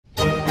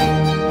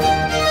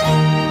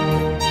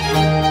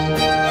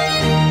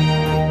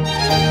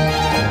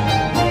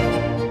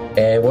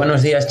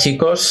Buenos días,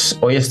 chicos.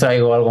 Hoy os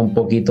traigo algo un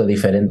poquito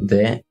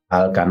diferente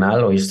al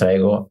canal. Hoy os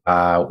traigo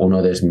a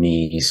uno de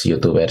mis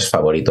youtubers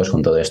favoritos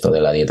con todo esto de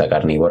la dieta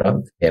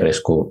carnívora que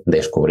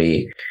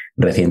descubrí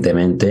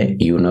recientemente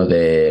y uno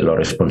de los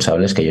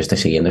responsables que yo esté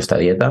siguiendo esta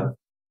dieta.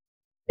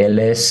 Él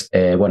es,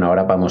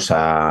 ahora vamos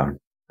a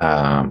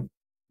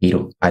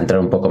entrar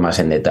un poco más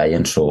en detalle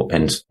en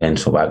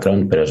su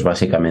background, pero es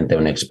básicamente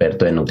un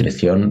experto en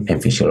nutrición,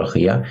 en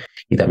fisiología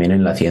y también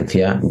en la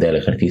ciencia del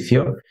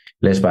ejercicio.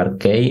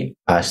 Bart,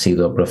 ha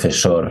sido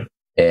profesor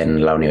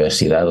en la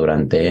universidad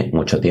durante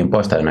mucho tiempo,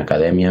 ha estado en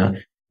academia,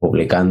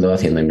 publicando,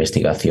 haciendo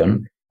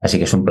investigación, así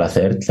que es un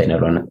placer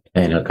tenerlo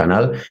en el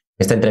canal.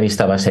 Esta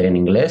entrevista va a ser en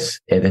inglés,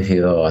 he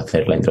decidido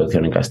hacer la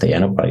introducción en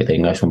castellano para que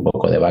tengáis un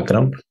poco de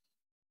background.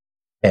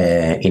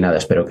 Y nada,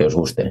 espero que os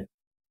guste.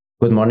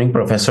 Good morning,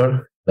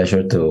 professor.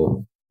 Pleasure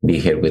to be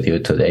here with you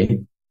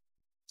today.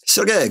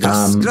 Sergi,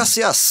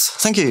 gracias.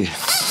 Thank you.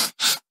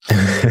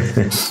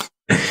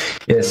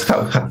 Yes,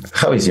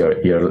 how is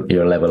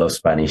your level of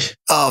Spanish?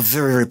 Oh,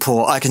 very, very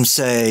poor. I can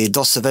say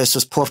dos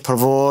veces por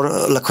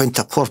favor, la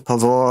cuenta por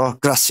favor,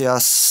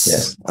 gracias.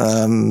 Yes.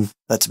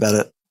 That's about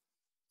it.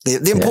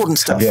 The important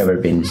stuff. Have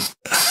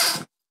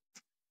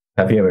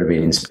you ever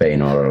been in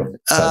Spain or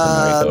South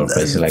America or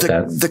places like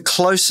that? The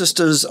closest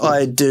is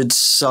I did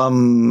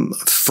some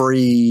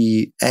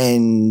free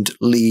and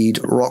lead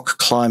rock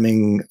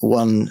climbing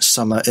one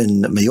summer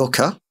in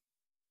Mallorca.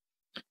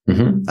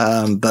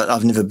 Mm-hmm. But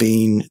I've never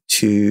been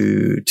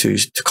to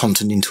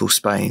continental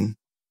Spain.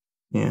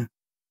 Yeah.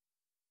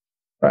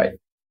 Right.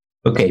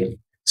 Okay.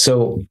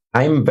 So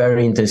I'm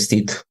very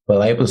interested.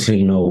 Well, I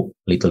obviously know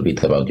a little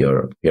bit about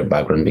your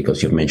background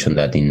because you've mentioned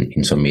that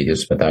in some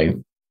videos, but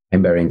I'm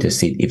very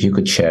interested if you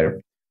could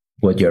share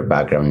what your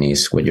background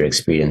is, what your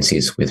experience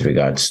is with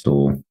regards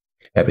to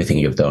everything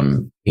you've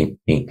done in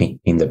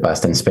the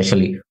past, and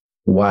especially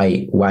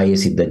why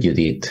is it that you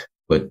did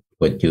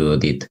what you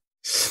did?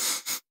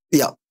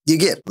 Yeah, you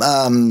get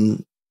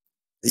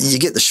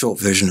the short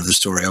version of the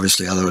story,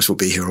 obviously, otherwise we'll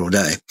be here all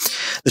day.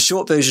 The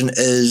short version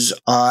is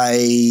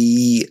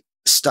I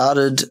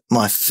started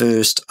my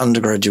first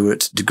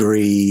undergraduate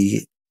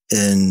degree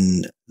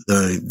in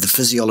the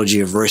physiology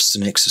of rest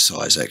and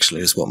exercise,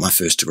 actually, is what my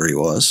first degree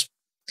was.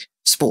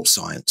 Sports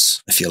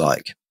science, if you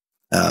like.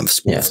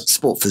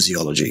 Sport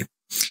physiology.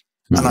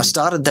 Mm-hmm. And I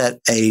started that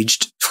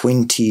aged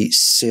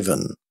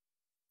 27,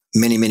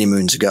 many, many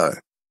moons ago.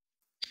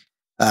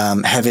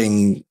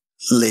 Having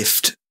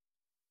left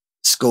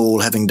school,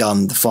 having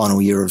done the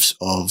final year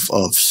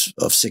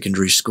of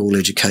secondary school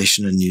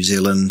education in New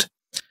Zealand,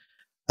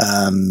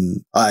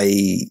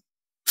 I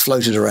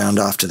floated around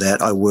after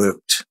that. I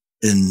worked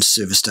in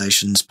service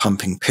stations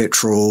pumping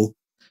petrol.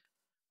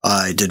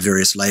 I did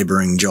various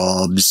labouring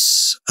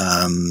jobs.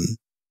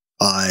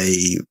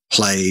 I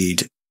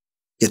played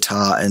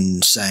guitar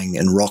and sang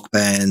in rock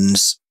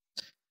bands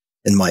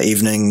in my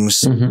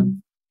evenings. Mm-hmm.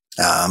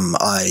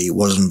 I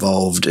was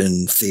involved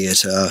in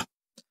theatre,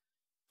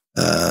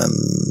 a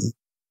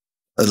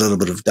little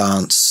bit of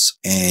dance,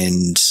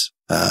 and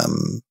I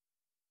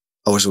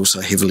was also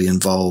heavily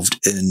involved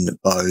in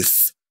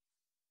both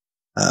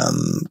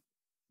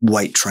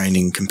weight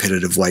training,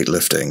 competitive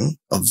weightlifting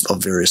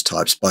of various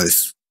types,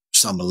 both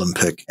some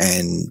Olympic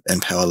and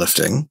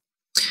powerlifting.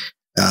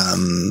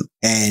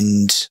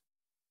 And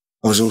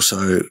I was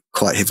also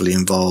quite heavily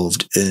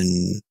involved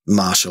in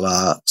martial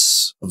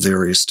arts of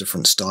various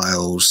different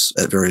styles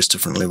at various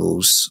different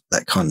levels,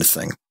 that kind of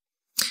thing.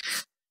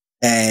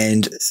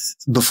 And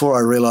before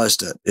I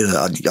realized it,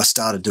 I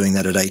started doing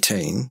that at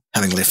 18,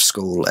 having left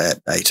school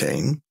at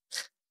 18.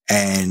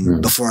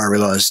 And before I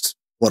realized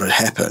what had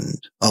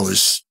happened, I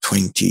was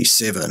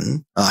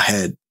 27. I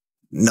had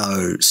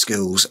no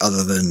skills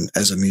other than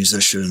as a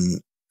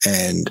musician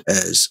and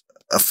as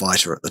a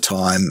fighter at the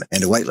time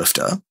and a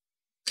weightlifter.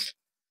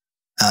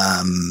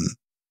 I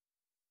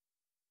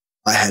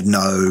had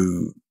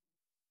no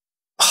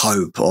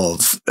hope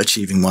of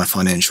achieving my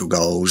financial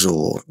goals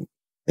or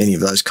any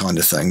of those kind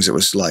of things. It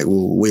was like,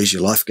 well, where's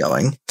your life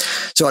going?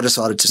 So I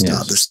decided to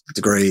start this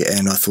degree,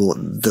 and I thought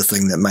the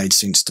thing that made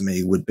sense to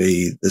me would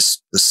be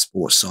this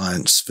sports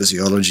science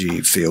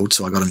physiology field.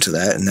 So I got into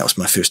that, and that was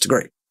my first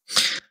degree.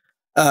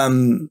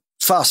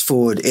 Fast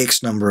forward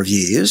X number of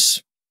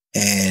years,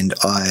 and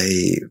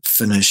I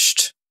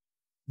finished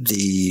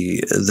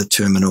the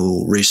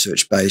terminal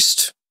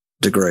research-based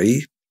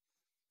degree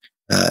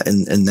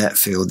in that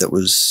field that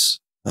was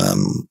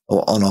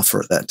on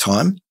offer at that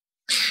time.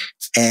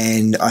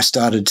 And I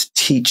started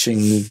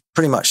teaching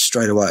pretty much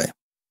straight away.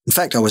 In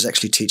fact, I was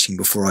actually teaching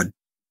before I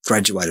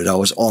graduated. I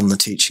was on the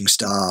teaching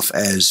staff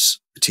as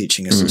a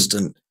teaching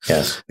assistant,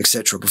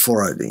 etc.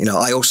 Before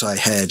I also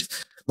had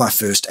my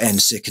first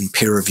and second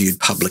peer-reviewed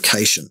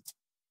publication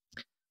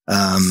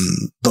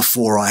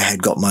before I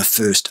had got my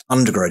first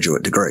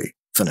undergraduate degree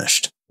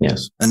finished.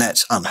 Yes. And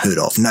that's unheard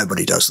of.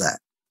 Nobody does that.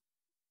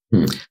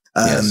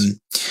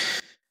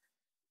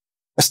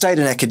 I stayed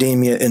in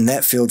academia in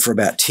that field for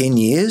about 10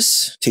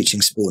 years, teaching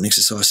sport and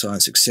exercise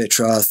science,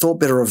 etc. I thought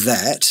better of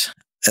that.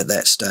 at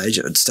that stage.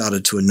 It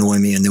started to annoy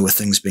me, and there were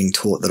things being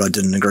taught that I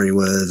didn't agree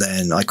with,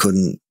 and I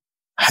couldn't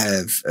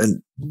have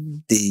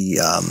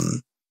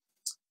the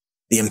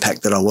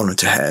impact that I wanted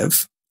to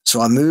have.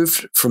 So I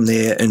moved from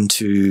there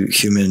into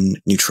human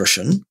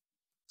nutrition,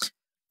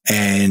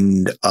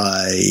 and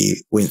I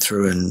went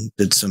through and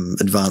did some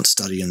advanced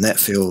study in that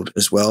field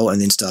as well,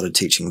 and then started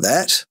teaching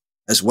that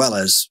as well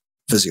as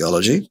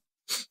physiology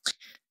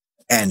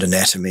and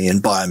anatomy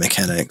and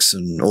biomechanics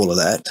and all of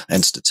that,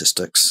 and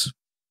statistics.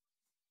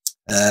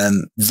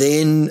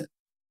 Then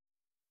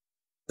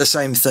the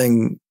same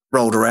thing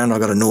rolled around. I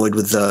got annoyed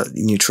with the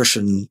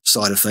nutrition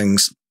side of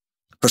things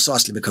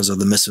precisely because of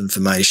the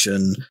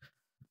misinformation,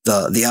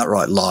 the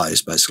outright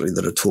lies, basically,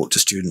 that are taught to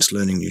students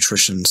learning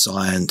nutrition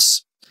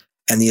science,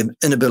 and the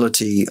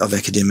inability of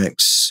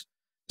academics,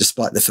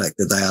 despite the fact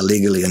that they are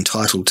legally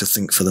entitled to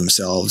think for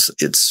themselves.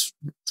 It's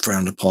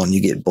frowned upon.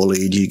 You get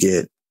bullied, you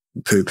get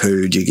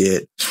poo-pooed, you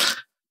get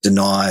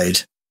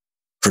denied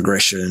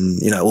progression,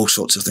 all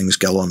sorts of things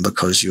go on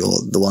because you're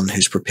the one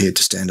who's prepared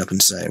to stand up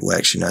and say, well,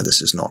 actually, no,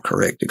 this is not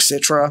correct,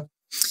 etc.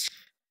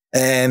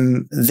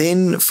 And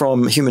then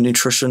from human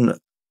nutrition,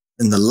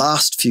 in the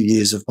last few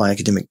years of my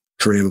academic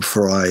career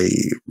before I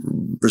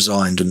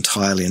resigned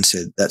entirely and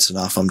said, that's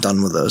enough, I'm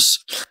done with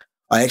this,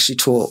 I actually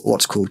taught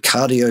what's called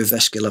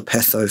cardiovascular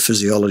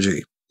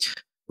pathophysiology,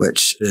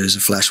 which is a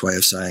flash way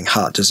of saying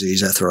heart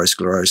disease,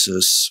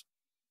 atherosclerosis,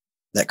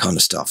 that kind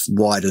of stuff.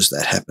 Why does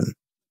that happen?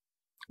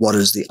 What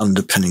is the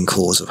underpinning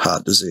cause of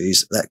heart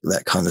disease?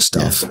 That kind of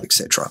stuff,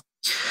 etc.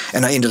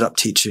 And I ended up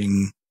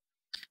teaching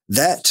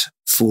that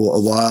for a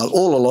while.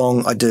 All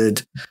along, I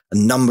did a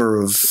number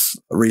of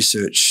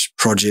research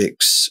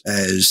projects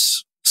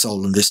as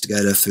sole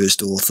investigator,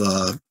 first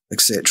author,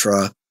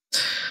 etc.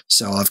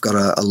 So I've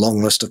got a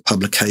long list of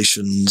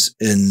publications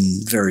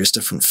in various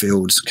different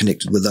fields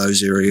connected with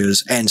those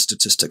areas, and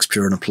statistics,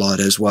 pure and applied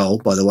as well,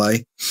 by the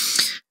way.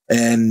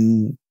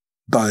 And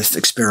both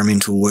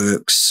experimental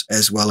works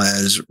as well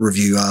as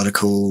review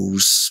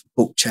articles,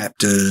 book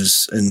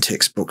chapters in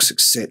textbooks,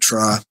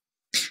 etc.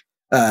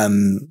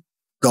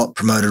 Got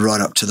promoted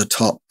right up to the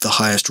top, the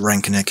highest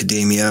rank in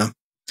academia,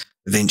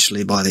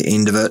 eventually by the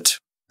end of it,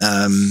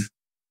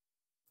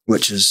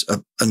 which is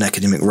an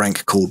academic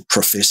rank called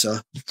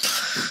professor,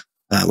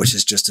 which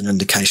is just an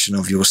indication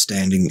of your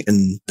standing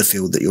in the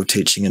field that you're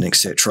teaching in,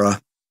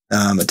 etc.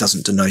 It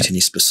doesn't denote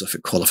any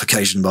specific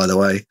qualification, by the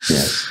way.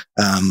 Yes.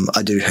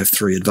 I do have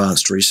 3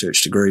 advanced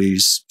research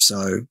degrees,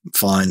 so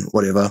fine,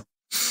 whatever,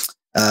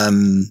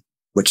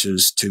 which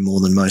is 2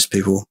 more than most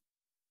people.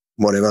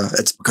 Whatever.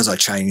 It's because I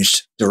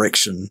changed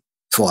direction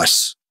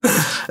twice.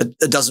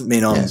 It doesn't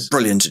mean I'm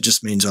brilliant. It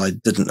just means I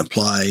didn't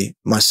apply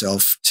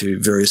myself to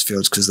various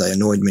fields because they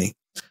annoyed me.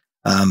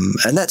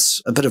 And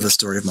that's a bit of a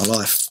story of my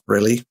life,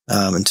 really,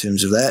 in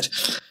terms of that.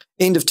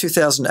 End of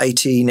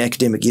 2018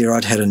 academic year,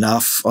 I'd had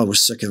enough. I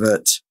was sick of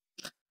it.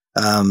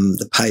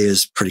 The pay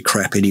is pretty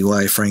crap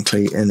anyway,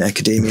 frankly, in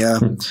academia.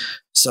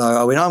 So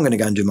I went, I'm going to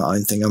go and do my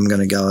own thing. I'm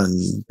going to go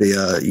and be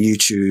a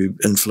YouTube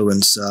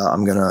influencer.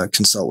 I'm going to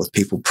consult with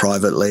people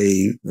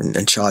privately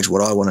and charge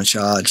what I want to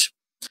charge.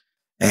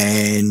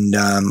 And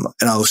I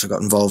also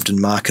got involved in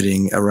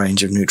marketing a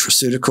range of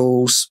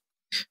nutraceuticals,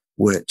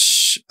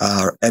 which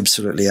are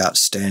absolutely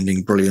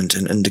outstanding, brilliant,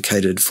 and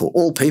indicated for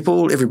all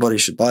people. Everybody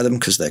should buy them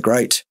because they're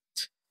great.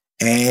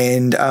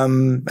 And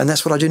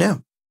that's what I do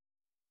now.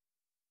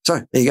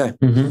 So there you go.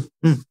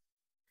 Mm-hmm.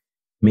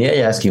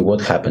 May I ask you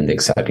what happened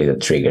exactly that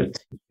triggered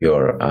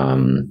your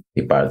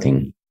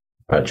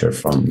departure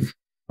from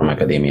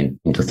academia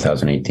in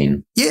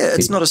 2018? Yeah,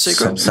 it's not a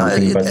secret.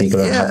 Something in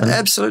particular happened?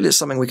 Absolutely. It's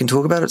something we can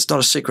talk about. It's not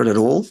a secret at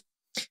all.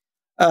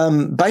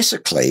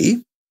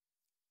 Basically,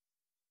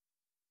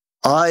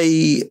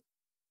 I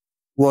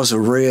was a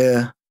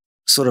rare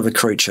sort of a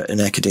creature in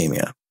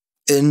academia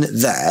in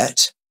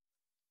that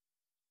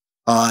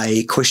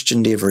I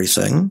questioned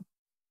everything,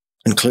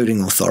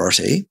 including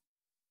authority,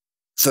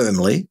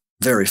 firmly,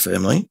 very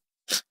firmly.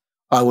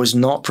 I was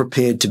not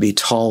prepared to be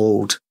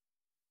told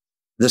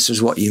this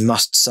is what you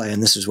must say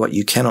and this is what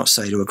you cannot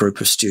say to a group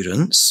of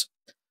students,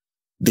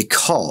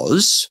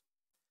 because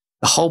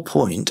the whole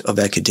point of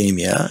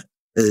academia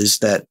is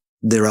that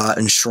there are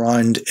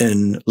enshrined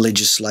in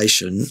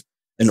legislation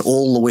in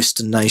all the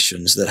Western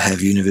nations that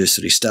have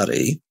university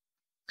study.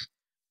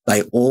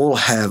 They all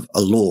have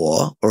a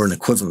law or an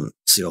equivalency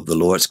of the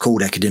law. It's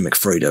called academic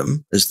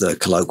freedom, is the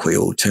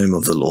colloquial term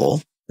of the law.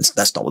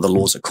 That's not what the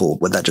laws are called,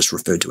 but they're just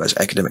referred to as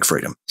academic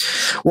freedom.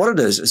 What it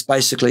is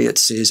basically it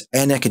says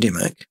an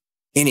academic,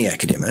 any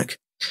academic,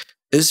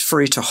 is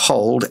free to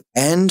hold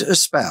and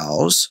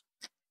espouse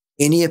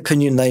any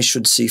opinion they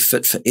should see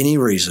fit for any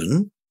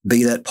reason,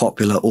 be that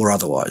popular or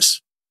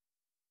otherwise.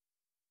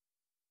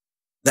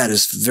 That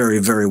is very,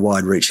 very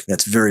wide-reaching.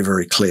 That's very,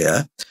 very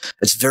clear.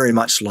 It's very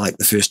much like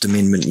the First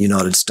Amendment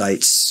United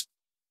States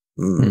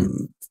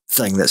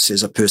thing that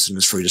says a person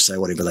is free to say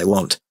whatever they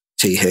want.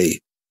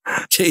 Tee-hee.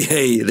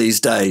 Tee-hee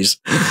these days.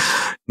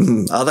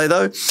 Are they,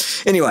 though?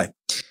 Anyway,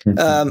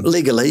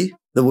 legally,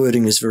 the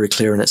wording is very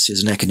clear, and it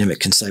says an academic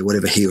can say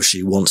whatever he or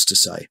she wants to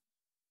say.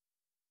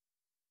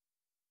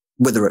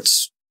 whether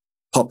it's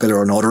popular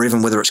or not, or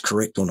even whether it's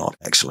correct or not,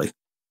 actually.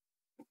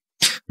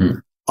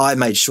 I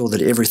made sure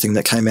that everything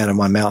that came out of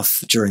my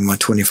mouth during my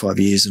 25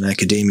 years in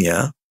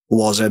academia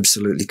was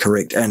absolutely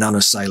correct and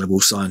unassailable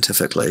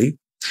scientifically,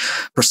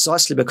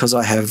 precisely because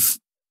I have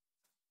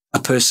a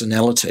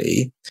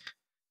personality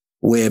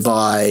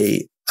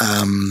whereby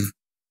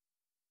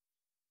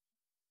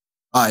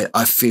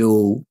I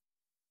feel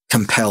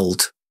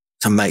compelled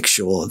to make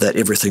sure that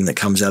everything that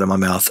comes out of my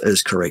mouth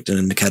is correct and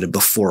indicated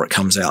before it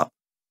comes out.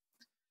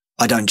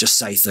 I don't just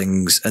say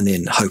things and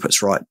then hope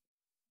it's right,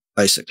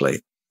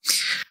 basically.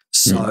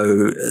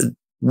 So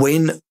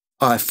when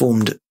I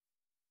formed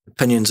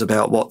opinions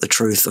about what the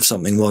truth of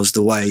something was,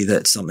 the way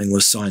that something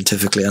was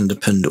scientifically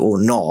underpinned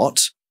or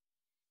not,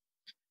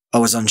 I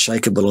was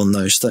unshakable on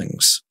those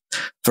things.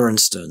 For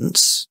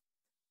instance,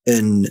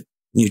 in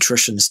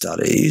nutrition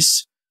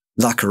studies,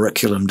 the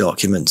curriculum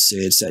document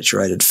said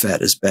saturated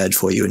fat is bad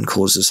for you and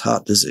causes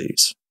heart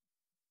disease.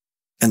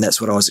 And that's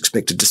what I was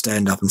expected to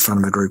stand up in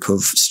front of a group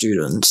of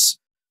students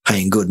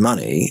paying good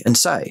money and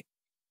say.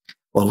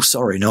 Well,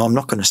 sorry, no, I'm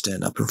not going to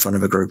stand up in front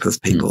of a group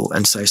of people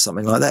and say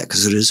something like that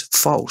because it is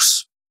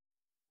false.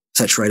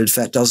 Saturated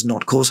fat does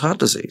not cause heart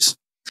disease.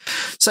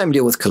 Same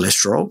deal with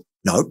cholesterol.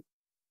 No,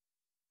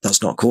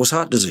 does not cause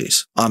heart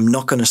disease. I'm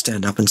not going to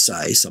stand up and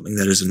say something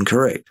that is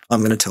incorrect.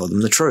 I'm going to tell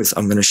them the truth.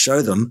 I'm going to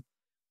show them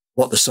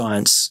what the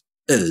science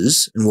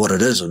is and what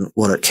it isn't,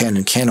 what it can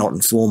and cannot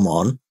inform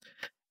on,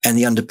 and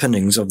the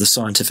underpinnings of the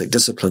scientific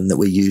discipline that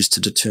we use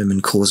to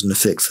determine cause and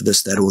effect for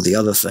this, that, or the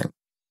other thing.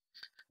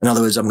 In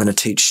other words, I'm going to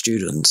teach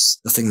students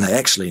the thing they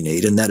actually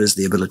need, and that is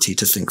the ability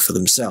to think for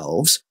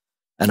themselves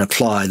and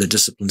apply the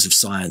disciplines of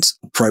science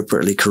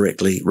appropriately,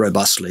 correctly,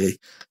 robustly,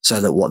 so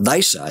that what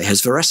they say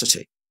has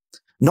veracity,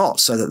 not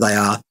so that they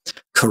are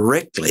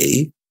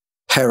correctly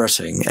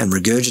parroting and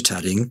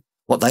regurgitating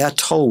what they are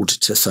told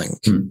to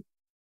think,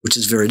 which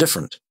is very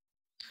different.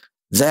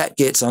 That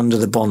gets under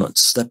the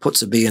bonnets, that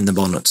puts a bee in the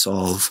bonnets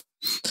of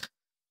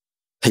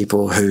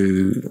people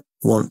who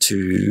want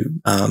to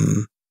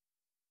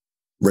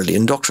really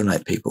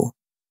indoctrinate people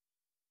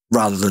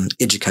rather than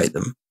educate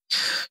them.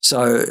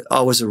 So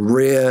I was a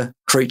rare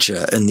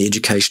creature in the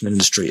education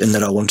industry in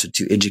that I wanted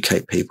to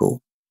educate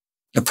people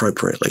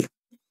appropriately.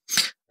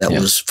 That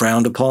was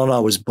frowned upon. I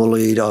was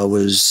bullied. I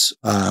was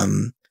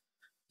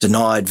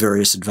denied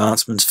various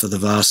advancements for the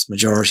vast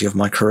majority of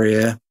my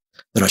career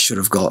that I should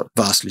have got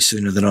vastly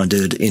sooner than I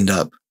did end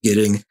up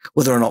getting.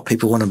 Whether or not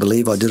people want to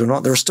believe I did or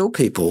not, there are still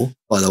people,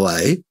 by the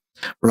way,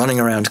 running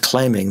around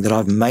claiming that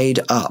I've made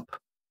up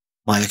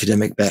my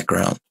academic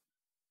background,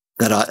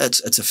 that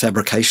it's a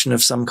fabrication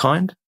of some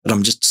kind, that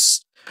I'm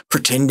just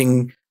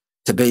pretending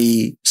to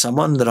be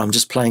someone, that I'm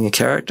just playing a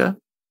character.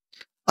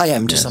 I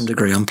am to some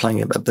degree. I'm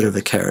playing a bit of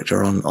a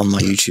character on my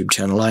YouTube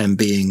channel. I am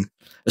being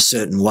a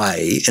certain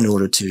way in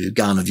order to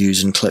garner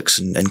views and clicks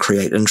and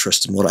create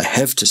interest in what I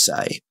have to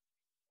say.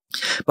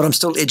 But I'm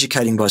still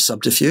educating by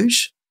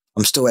subterfuge.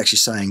 I'm still actually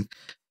saying,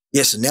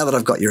 yes, and now that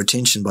I've got your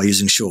attention by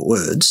using short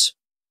words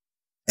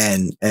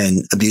and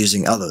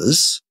abusing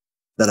others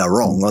that are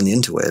wrong on the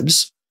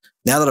interwebs,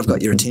 now that I've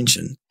got your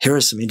attention, here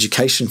is some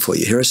education for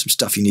you. Here is some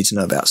stuff you need to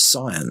know about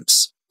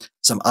science,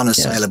 some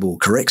unassailable,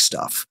 correct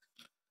stuff.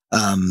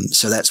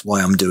 So that's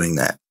why I'm doing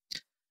that.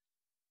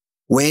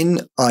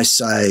 When I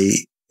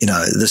say,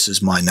 this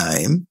is my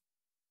name,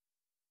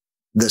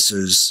 this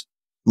is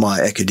my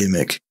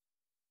academic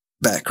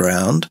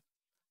background,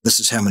 this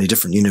is how many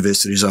different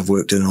universities I've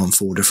worked in on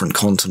 4 different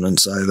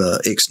continents over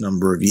X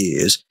number of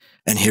years,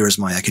 and here is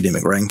my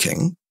academic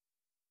ranking,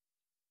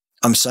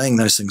 I'm saying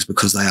those things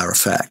because they are a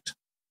fact.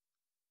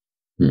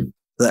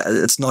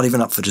 It's not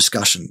even up for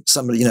discussion.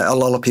 Somebody, a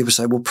lot of people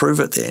say, well, prove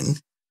it then.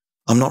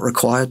 I'm not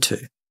required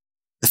to.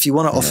 If you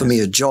want to offer me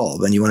a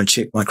job and you want to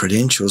check my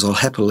credentials, I'll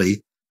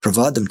happily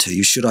provide them to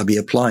you should I be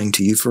applying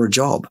to you for a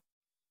job.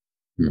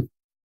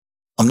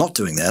 I'm not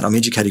doing that. I'm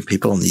educating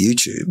people on the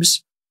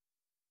YouTubes.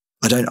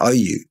 I don't owe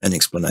you an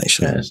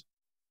explanation.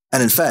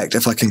 And in fact,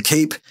 if I can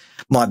keep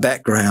my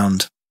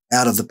background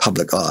out of the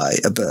public eye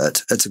a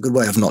bit, it's a good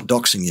way of not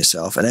doxing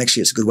yourself. And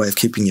actually, it's a good way of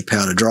keeping your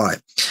powder dry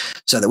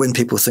so that when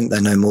people think they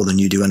know more than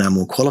you do and are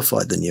more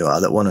qualified than you are,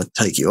 that want to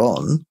take you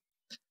on,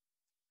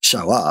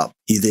 show up,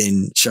 you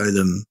then show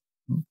them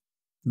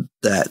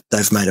that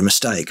they've made a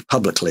mistake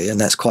publicly, and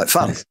that's quite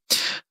fun.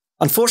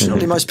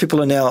 Unfortunately, most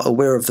people are now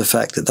aware of the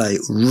fact that they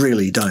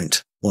really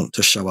don't want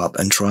to show up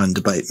and try and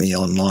debate me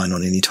online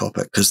on any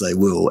topic because they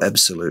will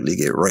absolutely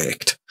get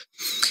wrecked.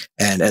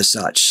 And as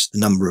such, the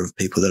number of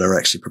people that are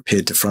actually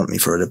prepared to front me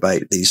for a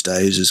debate these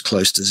days is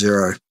close to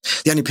zero.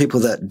 The only people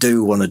that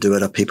do want to do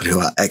it are people who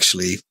are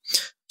actually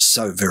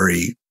so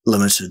very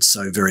limited,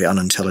 so very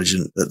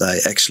unintelligent that they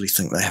actually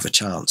think they have a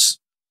chance.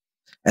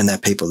 And they're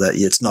people that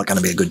it's not going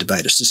to be a good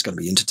debate. It's just going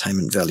to be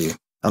entertainment value,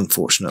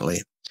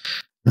 unfortunately.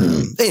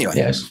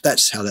 Anyway,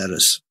 that's how that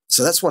is.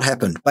 So that's what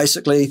happened.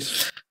 Basically,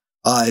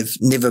 I've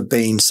never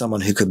been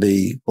someone who could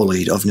be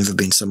bullied. I've never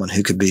been someone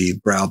who could be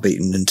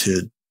browbeaten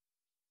into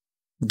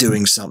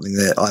doing something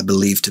that I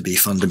believe to be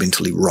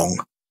fundamentally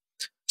wrong.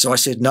 So I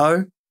said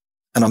no.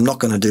 And I'm not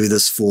going to do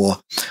this for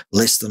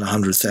less than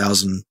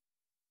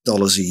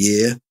 $100,000 a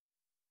year,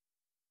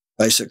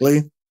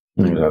 basically.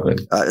 Exactly.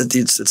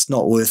 It's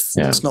not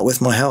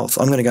worth my health.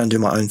 I'm going to go and do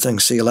my own thing.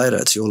 See you later.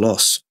 It's your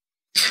loss.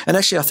 And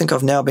actually, I think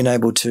I've now been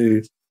able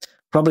to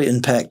probably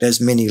impact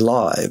as many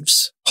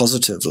lives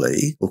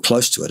positively or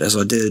close to it as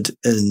I did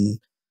in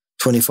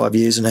 25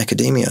 years in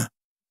academia.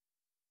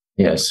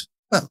 Yes.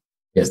 Well,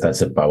 yes, that's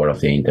the power of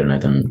the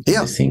internet and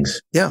these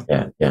things. Yeah.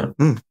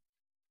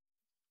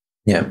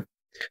 Yeah.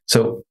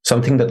 So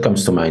something that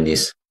comes to mind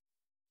is,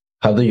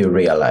 how do you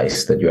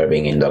realize that you are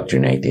being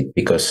indoctrinated?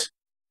 Because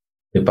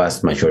the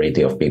vast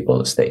majority of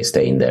people stay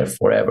in there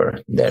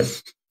forever. They're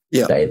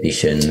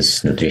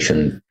dietitians,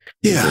 nutrition,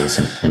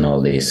 and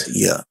all this.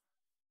 Yeah.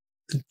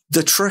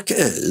 The trick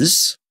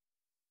is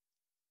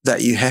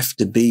that you have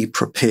to be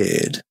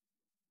prepared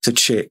to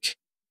check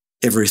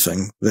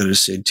everything that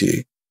is said to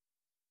you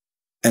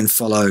and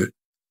follow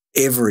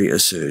every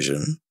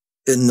assertion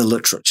in the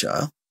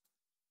literature,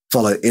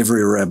 follow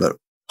every rabbit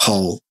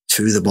hole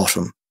to the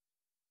bottom.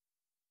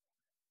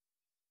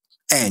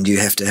 And you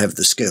have to have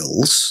the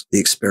skills, the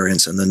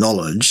experience, and the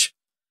knowledge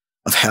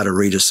of how to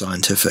read a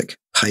scientific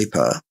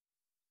paper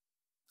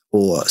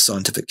or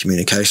scientific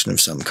communication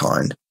of some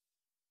kind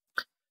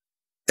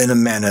in a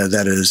manner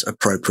that is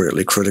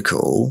appropriately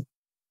critical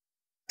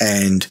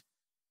and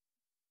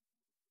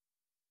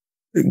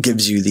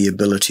gives you the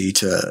ability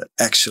to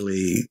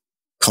actually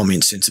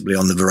comment sensibly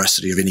on the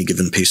veracity of any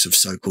given piece of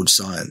so-called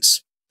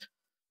science.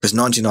 Because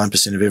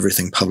 99% of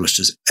everything published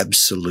is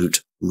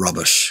absolute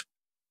rubbish.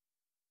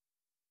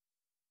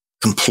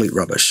 Complete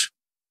rubbish.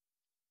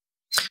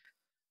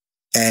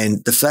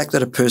 And the fact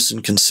that a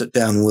person can sit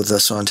down with a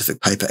scientific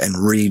paper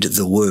and read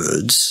the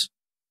words,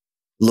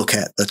 look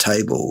at the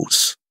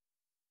tables,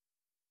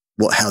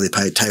 how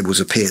the tables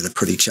appear, the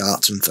pretty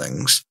charts and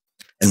things,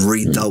 and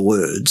read the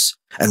words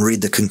and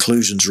read the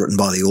conclusions written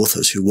by the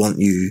authors who want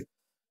you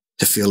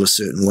to feel a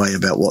certain way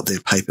about what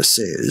their paper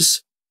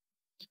says.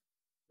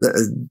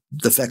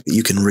 The fact that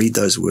you can read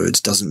those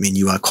words doesn't mean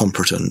you are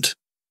competent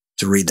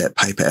to read that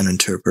paper and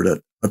interpret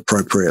it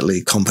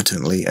appropriately,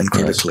 competently, and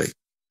critically. Yes.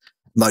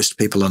 Most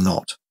people are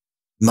not.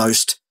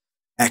 Most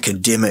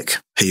academic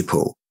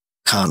people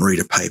can't read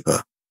a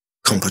paper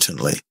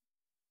competently.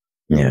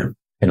 Yeah.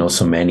 And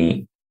also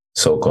many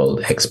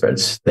so-called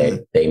experts,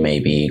 they may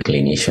be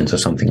clinicians or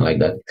something like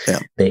that. Yeah.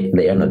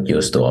 They are not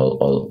used to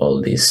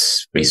all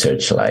this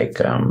research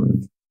like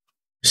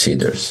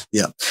procedures.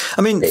 Yeah.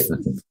 I mean,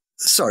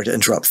 sorry to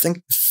interrupt.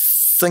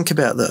 Think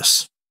about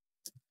this.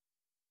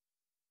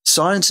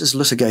 Science is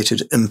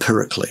litigated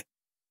empirically.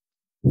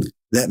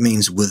 That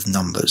means with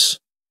numbers.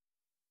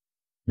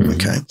 Mm-hmm.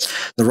 Okay.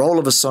 The role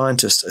of a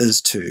scientist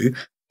is to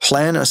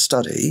plan a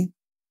study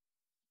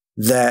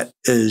that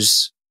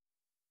is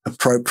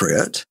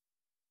appropriate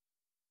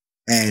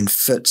and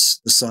fits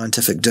the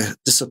scientific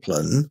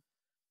discipline,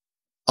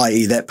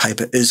 i.e. that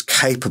paper is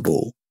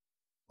capable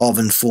of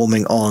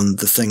informing on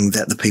the thing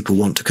that the people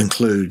want to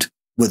conclude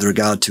with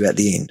regard to at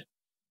the end.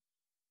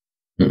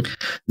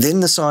 Then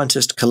the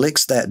scientist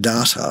collects that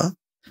data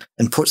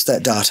and puts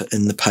that data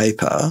in the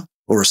paper,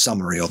 or a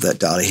summary of that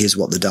data. Here's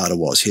what the data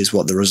was. Here's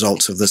what the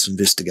results of this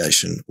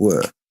investigation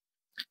were.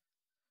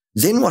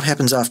 Then what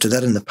happens after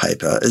that in the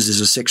paper is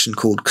there's a section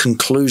called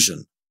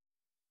conclusion.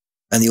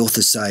 And the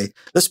authors say,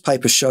 this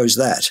paper shows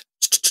that.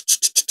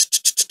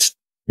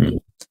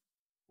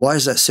 Why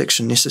is that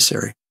section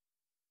necessary?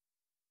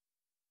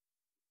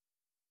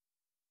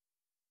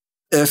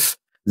 If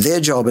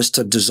their job is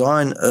to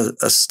design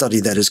a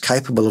study that is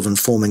capable of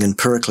informing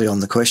empirically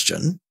on the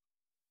question,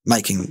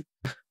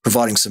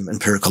 providing some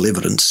empirical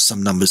evidence,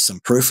 some numbers, some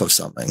proof of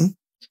something,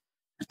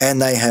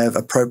 and they have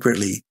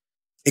appropriately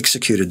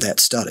executed that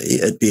study,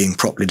 it being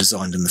properly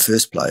designed in the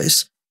first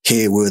place,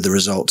 here were the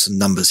results and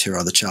numbers, here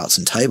are the charts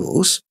and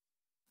tables,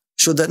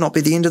 should that not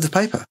be the end of the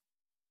paper?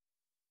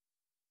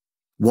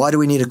 Why do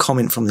we need a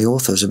comment from the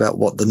authors about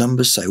what the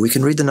numbers say? We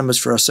can read the numbers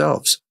for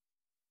ourselves.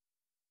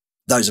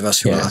 Those of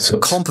us who are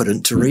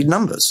competent to read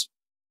numbers.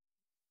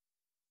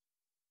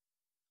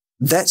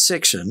 That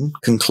section,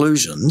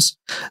 conclusions,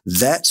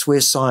 that's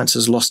where science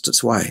has lost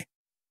its way.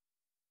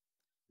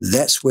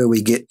 That's where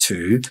we get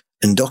to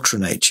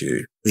indoctrinate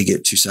you. We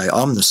get to say,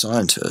 I'm the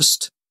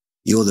scientist,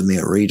 you're the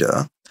mere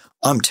reader.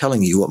 I'm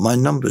telling you what my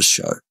numbers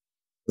show,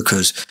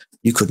 because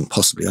you couldn't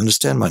possibly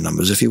understand my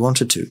numbers if you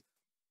wanted to.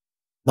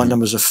 My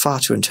numbers are far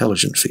too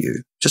intelligent for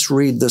you. Just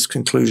read this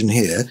conclusion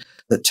here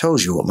that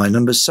tells you what my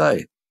numbers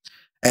say.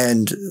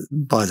 And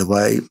by the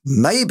way,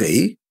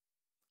 maybe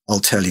I'll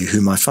tell you who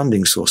my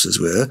funding sources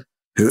were,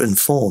 who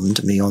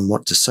informed me on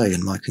what to say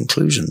in my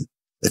conclusion,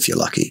 if you're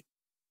lucky.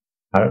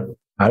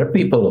 Are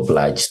people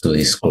obliged to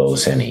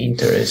disclose any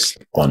interest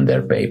on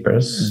their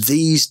papers?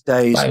 These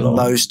days,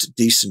 most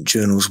decent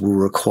journals will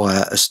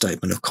require a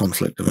statement of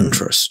conflict of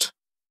interest.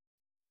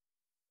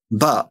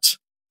 But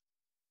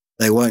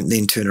they won't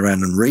then turn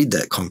around and read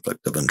that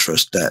conflict of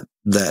interest,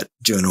 that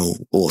journal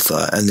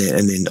author, and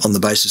then on the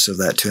basis of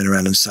that turn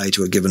around and say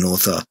to a given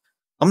author,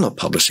 I'm not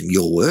publishing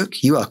your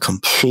work. You are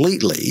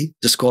completely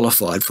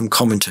disqualified from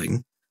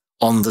commenting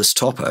on this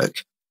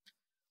topic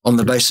on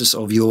the basis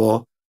of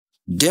your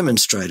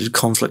demonstrated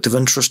conflict of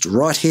interest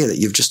right here that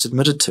you've just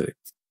admitted to.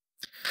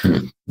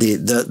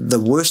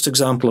 The worst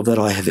example of that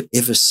I have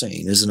ever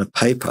seen is in a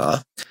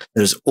paper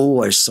that is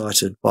always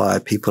cited by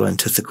people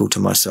antithetical to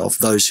myself,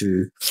 those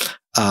who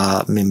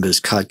are members,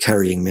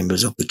 card-carrying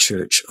members of the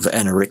Church of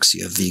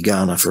Anorexia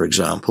Vegana, for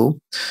example,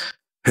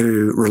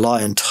 who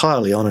rely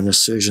entirely on an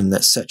assertion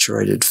that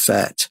saturated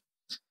fat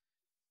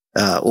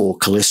or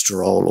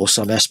cholesterol or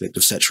some aspect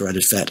of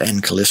saturated fat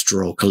and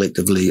cholesterol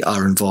collectively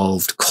are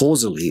involved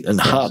causally in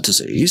heart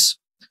disease,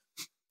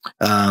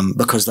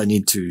 because they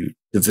need to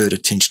divert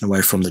attention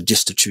away from the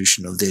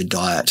destitution of their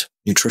diet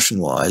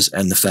nutrition-wise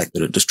and the fact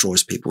that it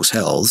destroys people's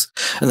health,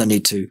 and they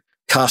need to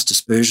cast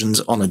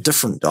aspersions on a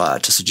different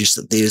diet to suggest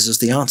that theirs is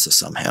the answer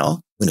somehow,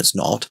 when it's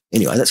not.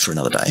 Anyway, that's for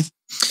another day.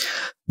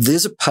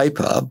 There's a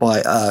paper by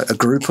a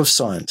group of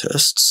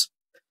scientists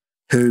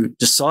who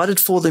decided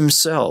for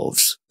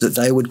themselves that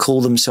they would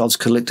call themselves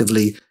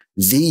collectively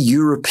the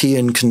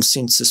European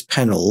Consensus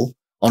Panel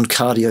on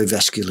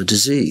Cardiovascular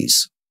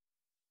Disease.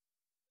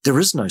 There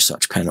is no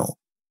such panel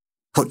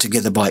put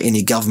together by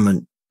any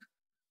government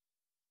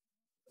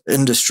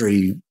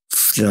industry,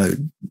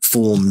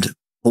 formed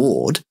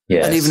board.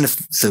 Yes. And even if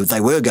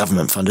they were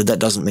government funded, that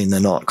doesn't mean they're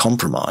not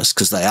compromised,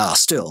 because they are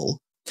still.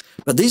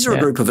 But these are a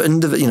group of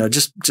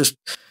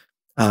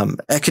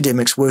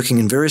academics working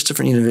in various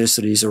different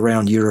universities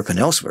around Europe and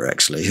elsewhere,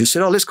 actually, who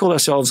said, let's call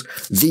ourselves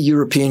the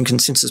European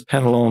Consensus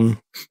Panel on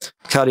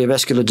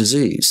Cardiovascular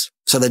Disease.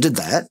 So they did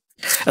that.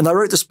 And they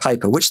wrote this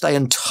paper, which they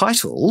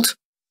entitled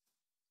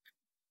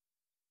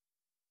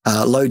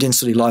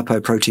Low-Density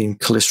Lipoprotein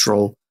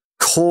Cholesterol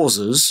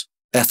Causes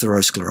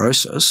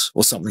Atherosclerosis,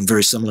 or something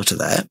very similar to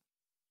that,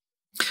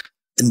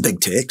 in big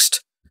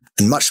text.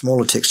 In much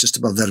smaller text, just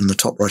above that in the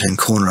top right-hand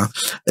corner,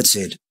 it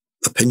said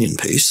opinion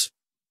piece,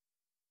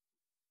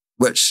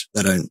 which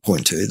they don't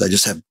point to. They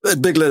just have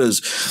big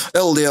letters,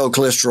 LDL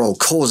cholesterol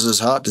causes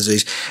heart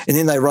disease. And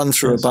then they run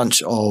through a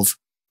bunch of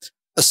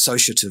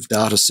associative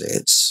data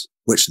sets,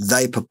 which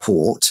they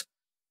purport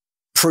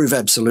prove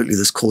absolutely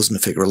this cause and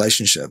effect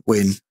relationship,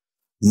 when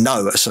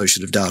no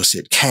associative data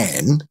set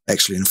can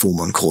actually inform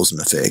on cause and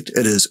effect.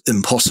 It is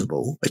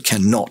impossible. It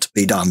cannot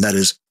be done. That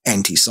is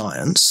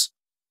anti-science,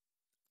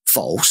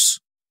 false,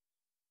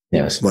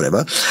 yes,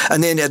 whatever.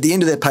 And then at the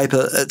end of their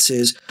paper, it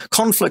says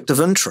conflict of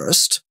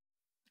interest.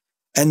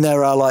 And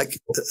there are like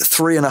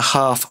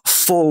 3.5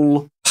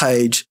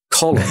 full-page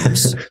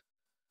columns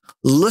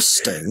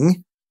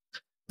listing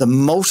the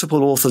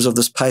multiple authors of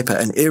this paper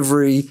and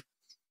every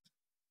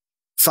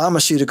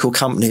pharmaceutical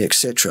company,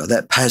 etc.,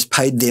 that has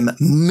paid them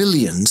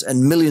millions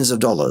and millions of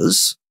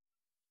dollars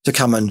to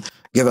come and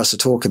give us a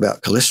talk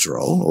about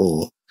cholesterol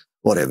or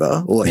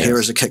whatever, or here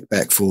is a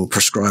kickback for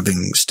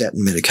prescribing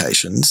statin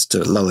medications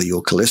to lower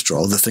your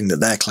cholesterol, the thing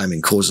that they're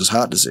claiming causes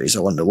heart disease.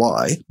 I wonder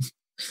why.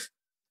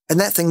 And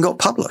that thing got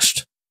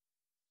published.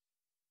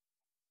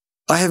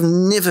 I have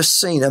never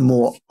seen a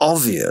more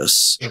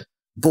obvious,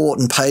 bought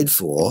and paid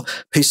for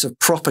piece of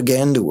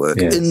propaganda work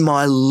in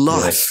my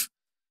life. Yes.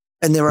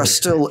 And there are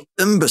still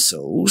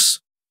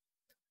imbeciles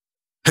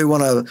who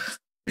want to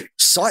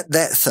cite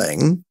that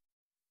thing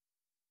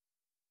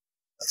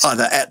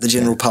either at the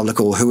general public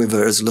or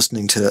whoever is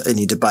listening to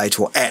any debate,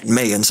 or at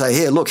me, and say,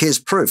 here, look, here's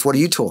proof. What are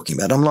you talking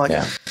about? I'm like,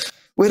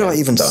 where do I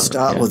even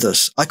start with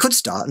this? I could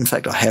start. In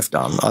fact, I have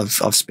done.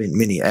 I've spent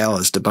many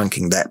hours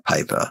debunking that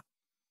paper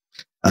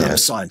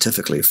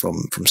scientifically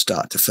from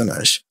start to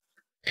finish.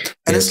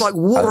 And it's like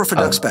water off a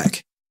duck's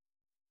back.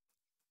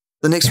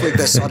 The next week,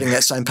 they're citing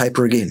that same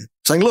paper again,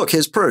 saying, look,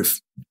 here's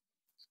proof.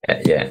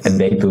 And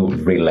they do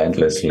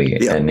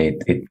relentlessly, and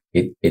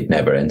it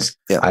never ends.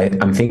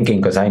 I'm thinking,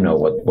 because I know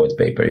what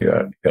paper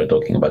you're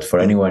talking about. For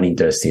anyone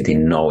interested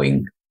in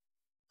knowing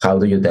how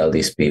do you tell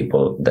these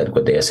people that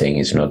what they are saying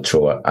is not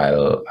true, I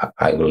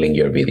will link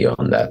your video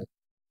on that.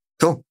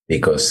 Cool.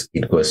 Because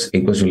it was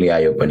really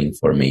eye-opening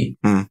for me.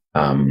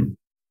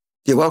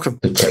 You're welcome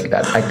to check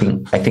that. I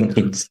think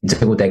it's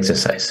a good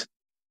exercise.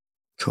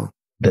 Cool.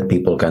 That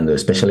people can do,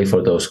 especially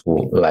for those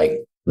who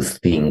like to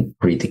think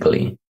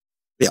critically.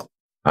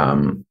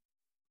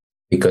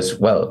 Because,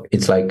 well,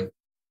 it's like,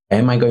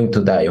 am I going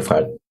to die of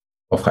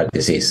heart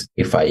disease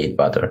if I eat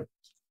butter?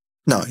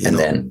 No, you're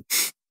not.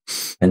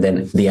 And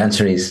then the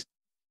answer is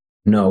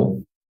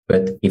no.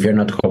 But if you're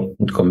not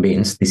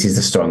convinced, this is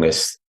the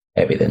strongest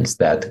evidence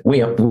that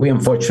we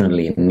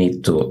unfortunately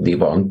need to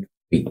debunk.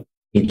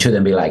 It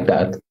shouldn't be like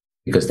that,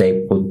 because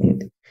they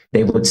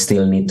would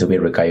still need to be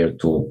required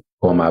to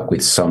come up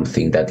with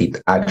something that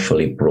it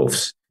actually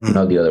proves,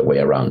 not the other way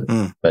around.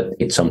 But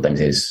it sometimes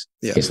is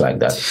like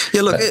that.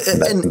 Yeah, look,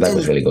 that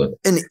was really good.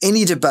 In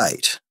any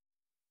debate,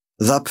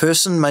 the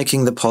person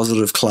making the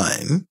positive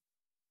claim,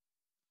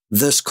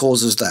 this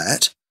causes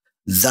that,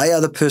 they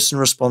are the person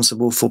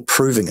responsible for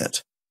proving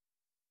it.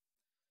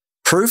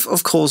 Proof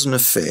of cause and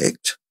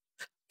effect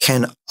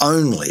can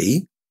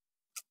only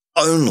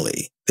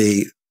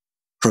be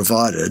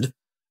provided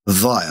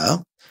via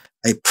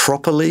a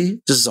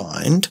properly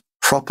designed,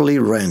 properly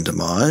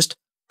randomized,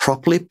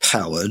 properly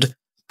powered,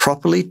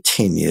 properly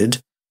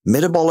tenured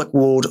metabolic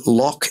ward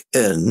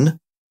lock-in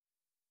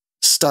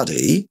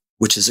study,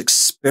 which is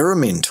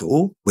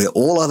experimental, where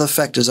all other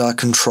factors are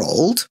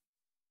controlled.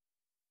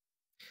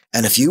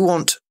 And if you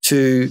want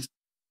to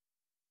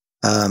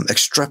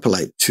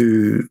extrapolate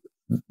to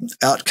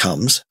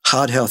outcomes,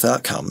 hard health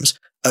outcomes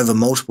over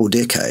multiple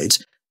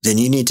decades, then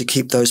you need to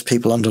keep those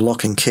people under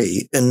lock and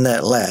key in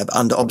that lab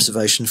under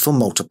observation for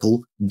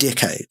multiple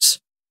decades.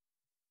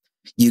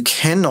 You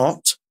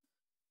cannot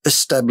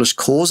establish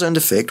cause and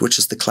effect, which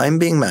is the claim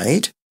being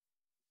made,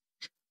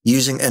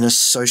 using an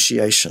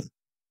association.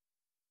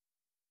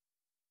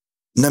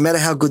 No matter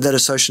how good that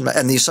association,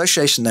 and the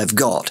association they've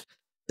got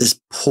is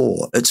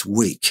poor, it's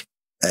weak,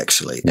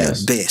 actually, at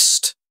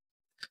best.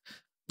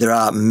 There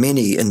are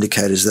many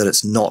indicators that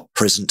it's not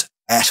present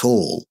at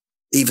all,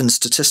 even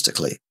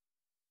statistically,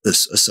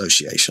 this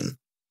association.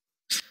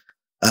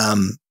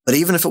 But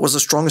even if it was a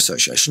strong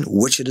association,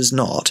 which it is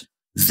not,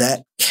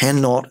 that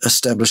cannot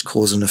establish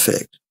cause and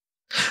effect.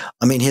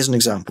 I mean, here's an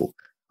example.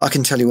 I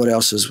can tell you what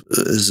else is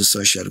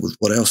associated with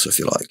what else, if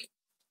you like.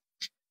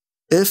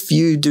 If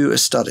you do a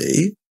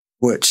study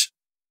which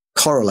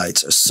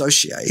correlates,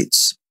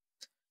 associates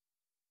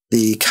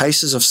the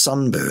cases of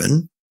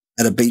sunburn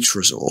at a beach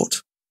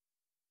resort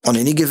on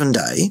any given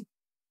day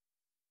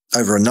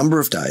over a number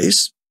of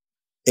days,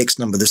 X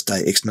number this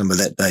day, X number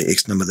that day,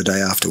 X number the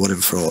day after,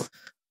 whatever, for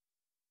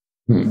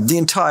the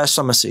entire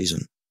summer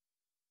season.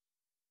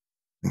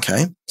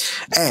 Okay.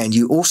 And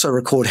you also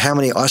record how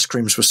many ice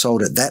creams were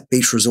sold at that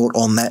beach resort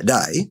on that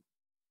day.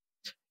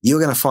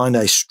 You're going to find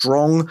a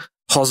strong,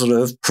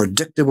 positive,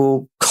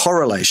 predictable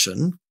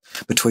correlation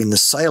between the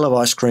sale of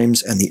ice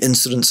creams and the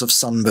incidence of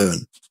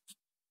sunburn.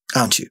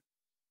 Aren't you?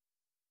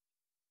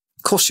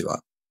 Of course you are.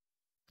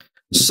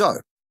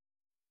 So,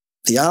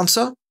 the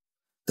answer,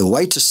 the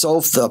way to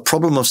solve the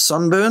problem of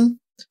sunburn,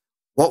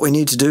 what we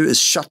need to do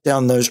is shut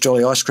down those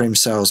jolly ice cream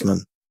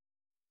salesmen.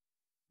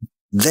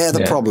 They're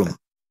the problem.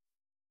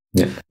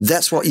 Yeah.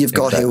 That's what you've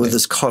got here with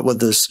this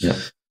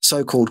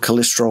so-called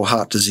cholesterol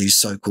heart disease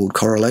so-called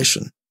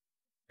correlation.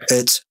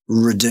 It's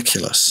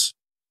ridiculous.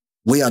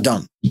 We are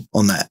done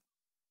on that.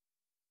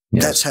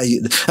 Yes. That's how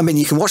you, I mean,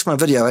 you can watch my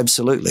video,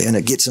 absolutely, and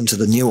it gets into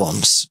the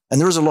nuance.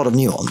 And there is a lot of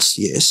nuance,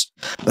 yes.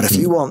 But if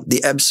you want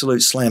the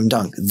absolute slam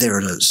dunk, there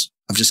it is.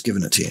 I've just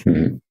given it to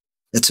you.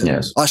 It's it.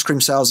 Yes. Ice cream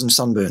sales and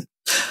sunburn.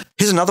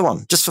 Here's another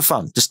one, just for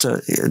fun, just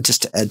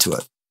to add to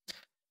it.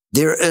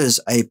 There is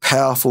a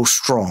powerful,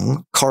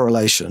 strong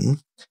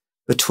correlation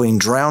between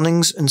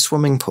drownings in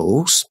swimming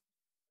pools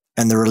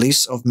and the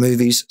release of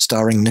movies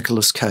starring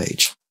Nicolas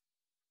Cage.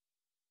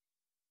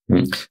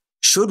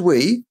 Should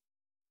we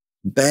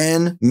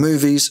ban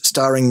movies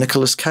starring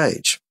Nicolas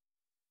Cage?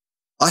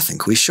 I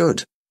think we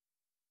should.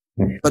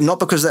 But not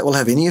because that will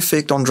have any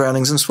effect on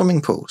drownings in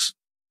swimming pools.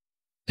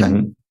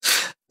 Okay.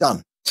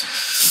 Done.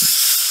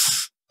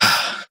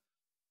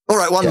 All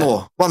right, one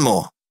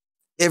more.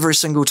 Every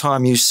single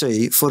time you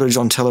see footage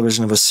on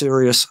television of a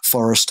serious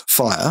forest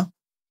fire,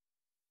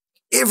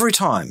 every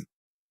time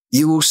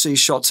you will see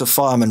shots of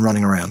firemen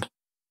running around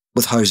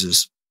with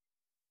hoses.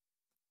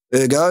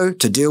 Ergo,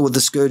 to deal with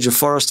the scourge of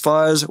forest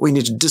fires, we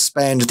need to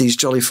disband these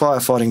jolly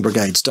firefighting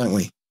brigades, don't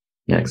we?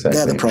 Yeah, exactly.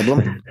 They're the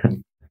problem.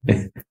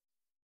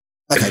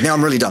 Okay, now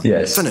I'm really done.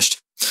 Yes. Finished.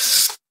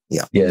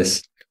 Yeah.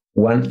 Yes.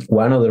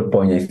 One other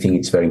point I think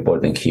it's very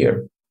important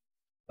here.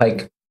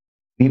 Like,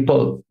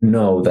 people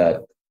know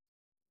that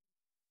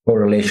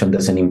correlation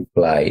doesn't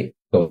imply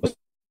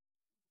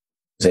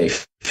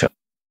causation.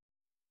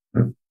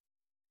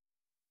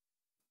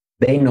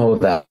 They know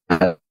that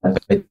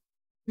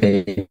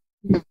they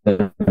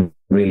don't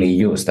really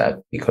use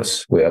that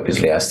because we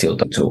obviously are still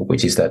to,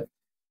 which is that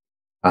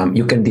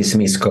you can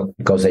dismiss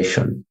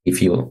causation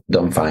if you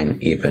don't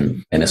find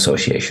even an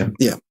association.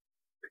 Yeah.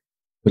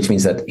 Which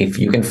means that if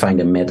you can find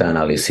a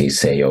meta-analysis,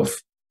 say, of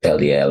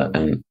LDL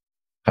and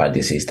heart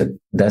disease that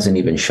doesn't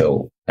even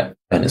show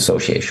an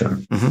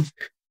association,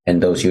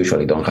 and those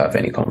usually don't have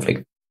any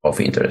conflict of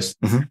interest,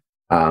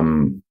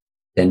 then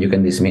you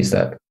can dismiss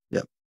that.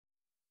 Yeah.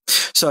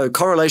 So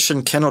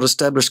correlation cannot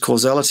establish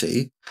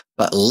causality,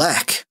 but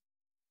lack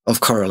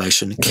of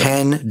correlation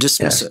can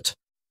dismiss it.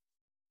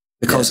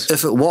 Because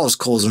if it was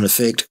cause and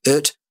effect,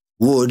 it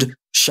would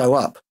show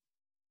up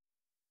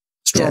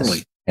strongly.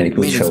 Yes. And it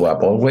will show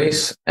up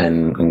always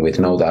and with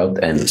no doubt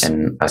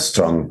and as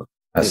strong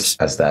as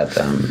that.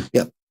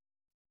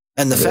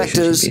 And the fact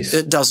is,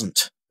 it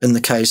doesn't in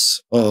the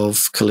case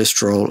of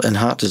cholesterol and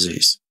heart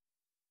disease.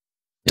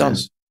 Done.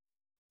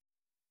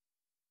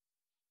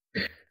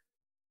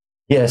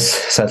 Yes,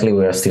 sadly,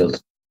 we are still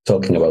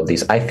talking about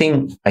this. I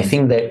think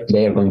that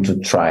they are going to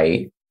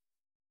try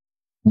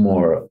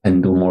more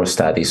and do more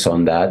studies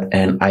on that.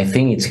 And I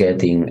think it's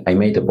getting, I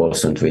made a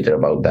post on Twitter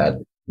about that.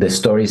 The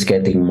story is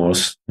getting more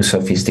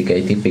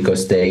sophisticated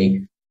because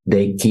they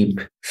keep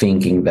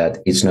thinking that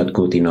it's not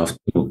good enough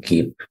to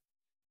keep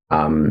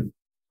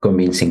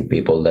convincing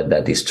people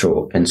that is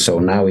true. And so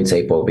now it's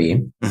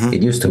ApoB.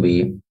 It used to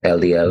be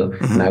LDL.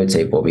 Now it's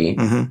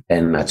ApoB.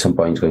 And at some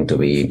point it's going to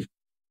be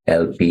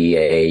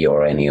LPA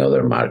or any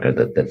other marker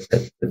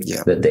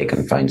that they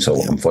can find.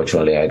 So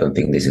unfortunately, I don't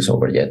think this is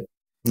over yet.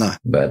 No,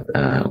 but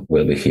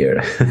we'll be here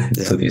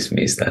to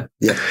dismiss that.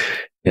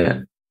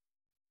 Yeah.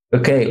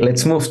 Okay,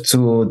 let's move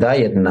to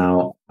diet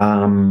now.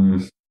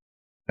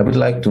 I would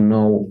like to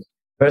know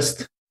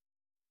first,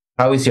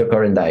 how is your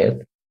current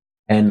diet,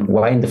 and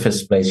why in the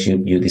first place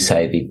you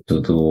decided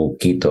to do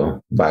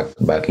keto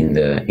back in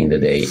the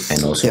day,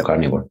 and also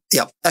carnivore?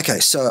 Yeah. Okay.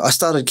 So I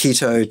started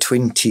keto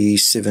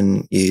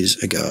 27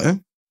 years ago,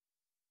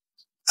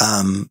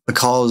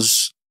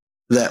 because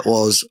that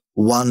was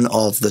one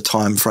of the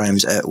time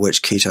frames at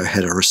which keto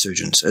had a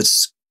resurgence. It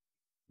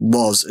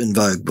was in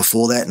vogue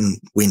before that and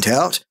went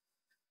out.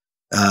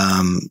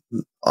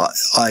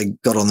 I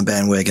got on the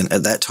bandwagon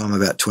at that time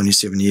about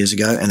 27 years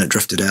ago, and it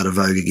drifted out of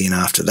vogue again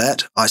after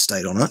that. I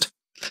stayed on it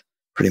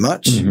pretty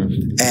much.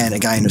 And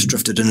again, it's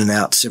drifted in and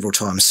out several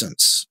times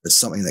since. It's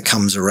something that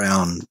comes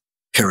around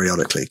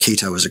periodically.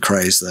 Keto is a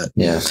craze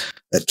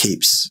that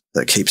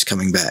keeps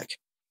coming back.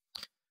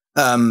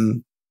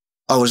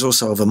 I was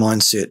also of a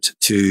mindset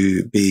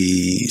to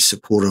be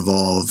supportive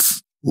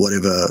of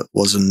whatever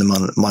was in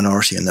the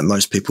minority and that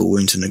most people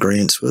weren't in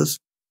agreement with.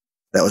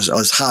 I was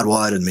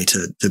hardwired in me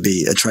to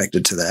be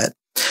attracted to that.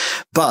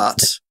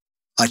 But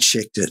I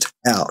checked it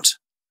out,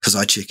 because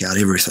I check out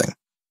everything.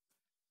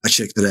 I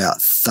checked it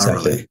out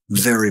thoroughly,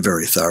 very,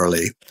 very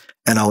thoroughly.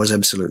 And I was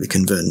absolutely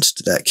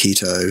convinced that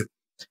keto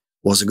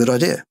was a good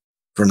idea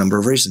for a number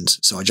of reasons.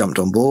 So I jumped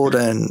on board,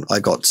 and I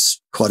got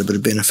quite a bit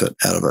of benefit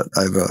out of it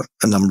over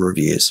a number of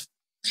years.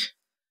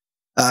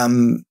 I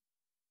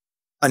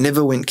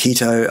never went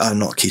I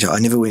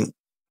never went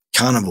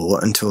carnivore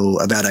until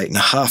about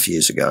 8.5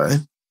 years ago,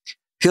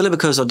 purely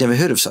because I'd never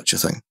heard of such a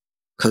thing,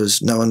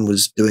 because no one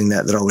was doing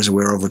that I was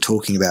aware of or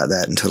talking about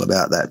that until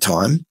about that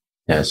time.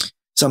 Yes.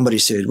 Somebody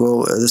said,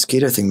 well, this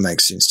keto thing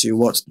makes sense to you.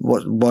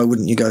 Why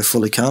wouldn't you go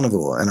fully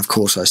carnivore? And of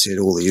course I said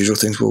all the usual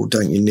things. Well,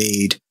 don't you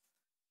need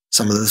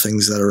some of the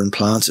things that are in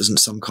plants? Isn't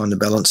some kind of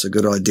balance a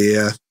good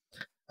idea?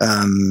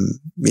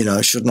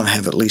 Shouldn't I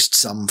have at least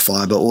some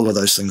fiber? All of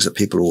those things that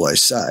people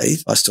always say.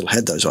 I still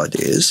had those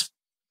ideas.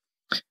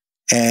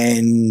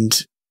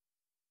 And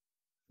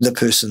the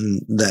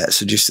person that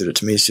suggested it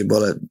to me said,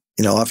 well,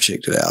 I've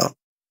checked it out,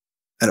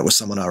 and it was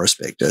someone I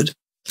respected,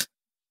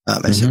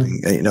 as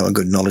having, a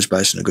good knowledge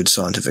base and a good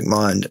scientific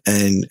mind.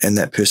 And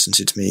that person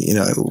said to me,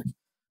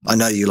 I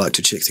know you like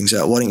to check things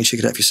out. Why don't you check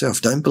it out for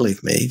yourself? Don't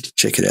believe me.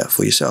 Check it out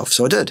for yourself.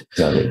 So I did.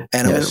 Exactly.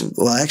 And I went,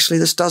 well, actually,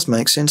 this does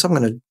make sense. I'm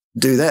going to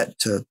do that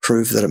to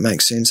prove that it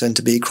makes sense and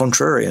to be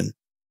contrarian.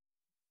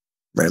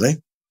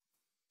 Really.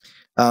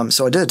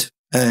 So I did.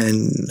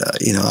 And,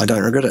 I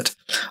don't regret it.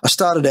 I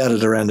started out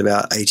at around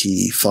about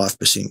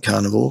 85%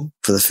 carnivore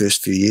for the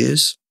first few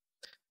years.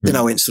 Then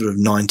I went sort of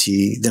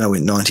 90, then I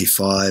went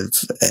 95,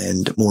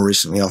 and more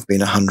recently I've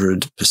been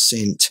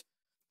 100%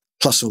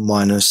 plus or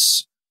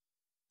minus.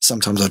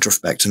 Sometimes I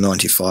drift back to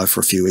 95 for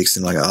a few weeks,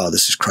 and I go, oh,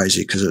 this is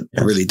crazy, because it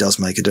really does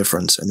make a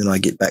difference. And then I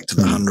get back to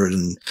the 100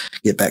 and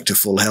get back to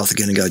full health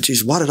again and go,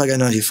 geez, why did I go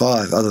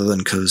 95? Other than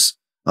because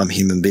I'm a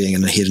human being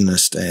and a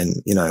hedonist and,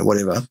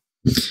 whatever.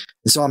 And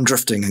so I'm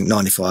drifting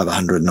 95,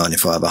 100,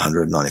 95,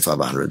 100, 95,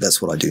 100.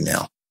 That's what I do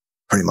now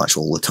pretty much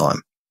all the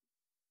time.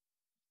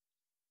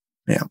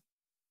 Yeah.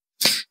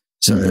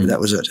 So that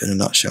was it in a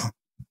nutshell.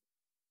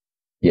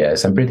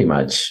 Yes, I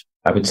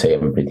would say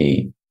I'm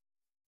pretty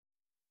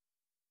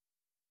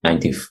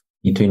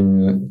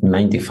between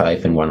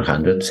 95 and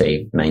 100,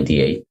 say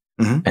 98.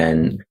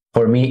 And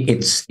for me,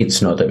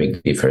 it's not a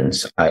big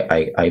difference.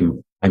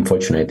 I'm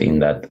fortunate in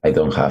that I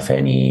don't have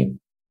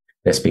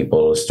there's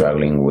people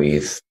struggling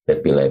with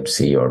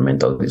epilepsy or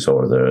mental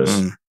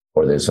disorders,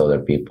 or there's other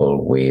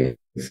people with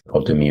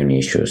autoimmune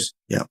issues.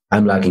 Yeah.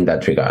 I'm lucky in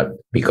that regard,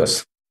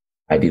 because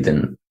I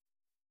don't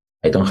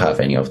have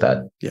any of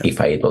that if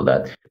I eat all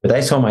that. But I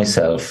saw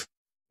myself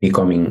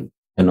becoming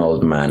an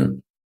old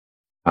man.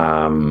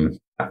 I'm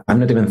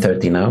not even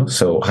 30 now.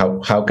 So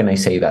how can I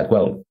say that?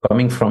 Well,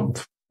 coming from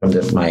my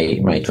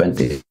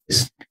 20s,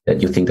 that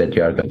you think that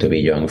you are going to be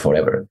young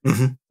forever.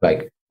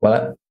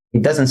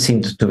 It doesn't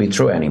seem to be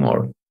true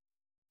anymore.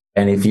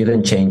 And if you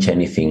don't change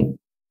anything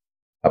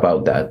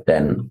about that,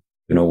 then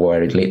you know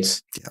where it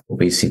leads.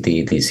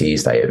 Obesity,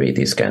 disease,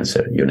 diabetes,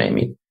 cancer, you name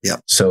it.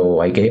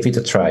 So I gave it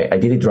a try. I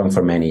did it wrong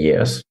for many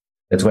years.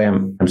 That's why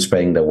I'm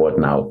spreading the word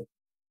now.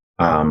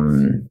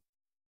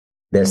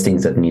 There's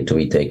things that need to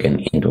be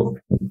taken into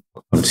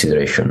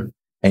consideration.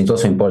 And it's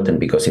also important,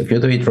 because if you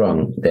do it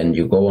wrong, then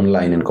you go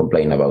online and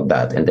complain about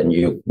that. And then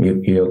you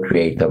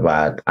create a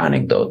bad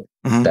anecdote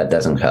that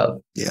doesn't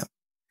help.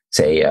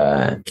 Say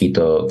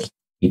keto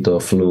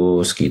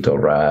flus, keto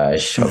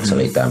rash,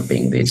 oxalate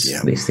dumping,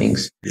 these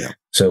things.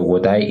 So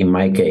in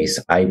my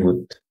case, I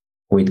would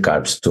quit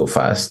carbs too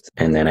fast,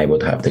 and then I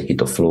would have the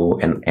keto flu,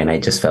 and I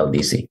just felt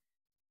dizzy.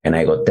 And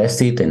I got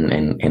tested,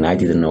 and I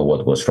didn't know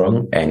what was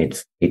wrong, and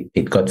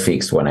it got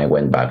fixed when I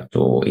went back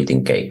to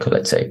eating cake,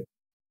 let's say.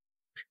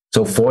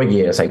 So 4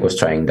 years I was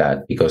trying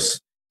that,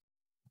 because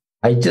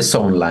I just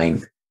saw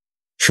online,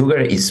 sugar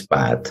is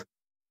bad.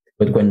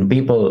 But when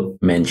people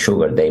meant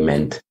sugar, they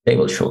meant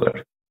table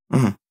sugar.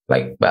 Mm.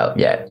 Like, well,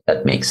 yeah,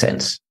 that makes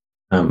sense.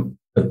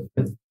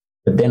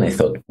 But then I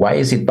thought, why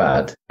is it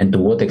bad? And to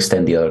what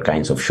extent the other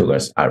kinds of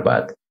sugars are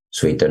bad?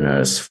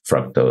 Sweeteners,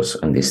 fructose,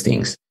 and these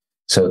things.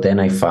 So then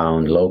I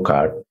found low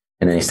carb,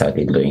 and then I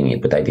started doing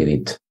it, but I did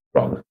it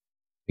wrong,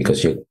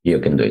 because you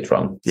can do it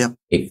wrong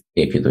if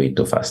you do it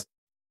too fast.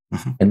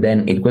 Mm-hmm. And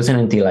then it wasn't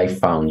until I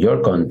found your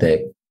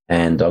content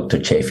and Dr.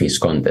 Chaffee's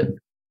content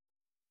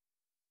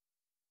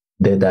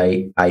that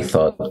I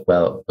thought,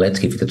 well, let's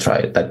give it a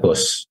try. That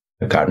was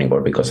a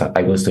carnivore, because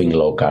I was doing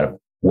low carb,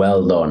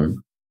 well done,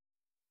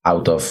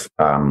 out of,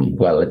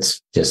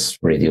 let's just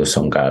reduce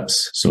some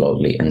carbs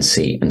slowly and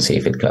see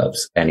if it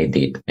helps. And it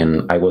did.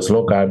 And I was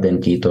low carb,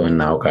 then keto, and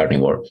now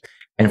carnivore.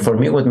 And for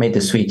me, what made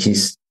the switch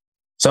is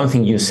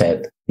something you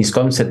said, this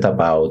concept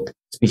about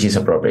species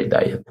appropriate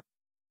diet.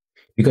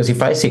 Because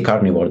if I say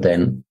carnivore,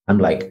 then I'm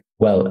like,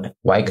 well,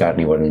 why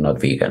carnivore and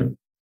not vegan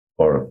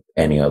or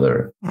any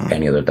other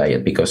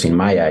diet? Because in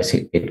my eyes,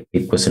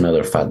 it was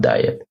another fat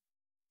diet.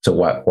 So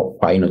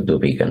why not do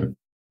vegan?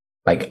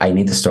 Like, I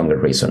need a stronger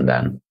reason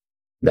than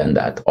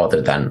that,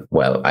 other than,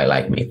 well, I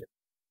like meat.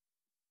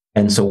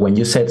 And so when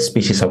you said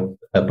species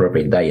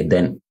appropriate diet,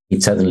 then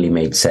it suddenly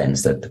made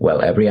sense that,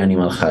 well, every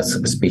animal has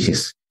a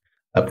species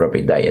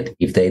appropriate diet.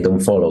 If they don't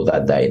follow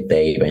that diet,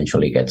 they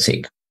eventually get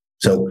sick.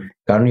 So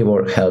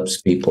carnivore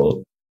helps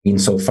people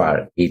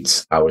insofar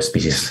it's our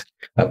species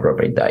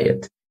appropriate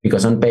diet.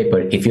 Because on paper,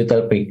 if you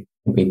tell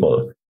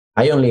people,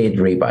 I only eat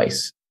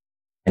ribeyes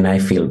and I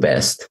feel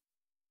best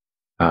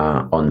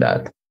on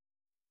that,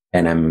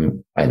 and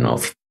I don't know,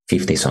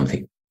 50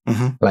 something.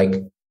 Mm-hmm.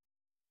 Like,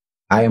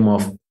 I am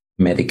off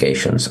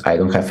medications. I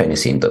don't have any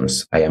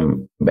symptoms. I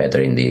am better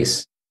in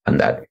this and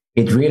that.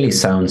 It really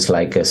sounds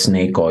like a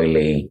snake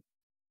oily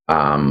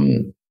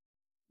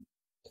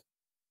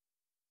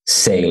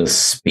sales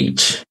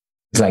speech.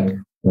 It's like,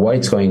 what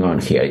is going on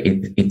here?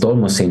 It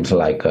almost seems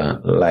like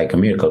a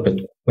miracle. But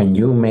when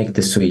you make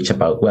the switch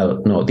about,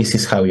 well, no, this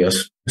is how you're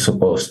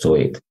supposed to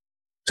eat.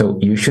 So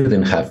you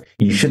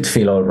should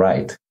feel all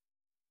right.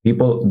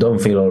 People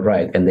don't feel all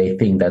right, and they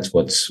think that's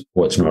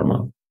what's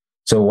normal.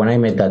 So when I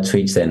made that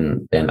switch,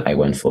 then I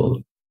went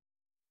full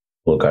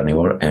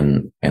carnivore,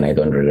 and I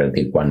don't regret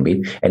it one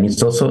bit. And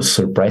it's also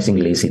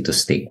surprisingly easy to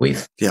stick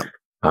with,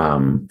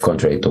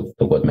 contrary to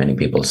what many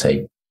people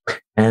say.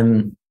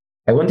 And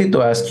I wanted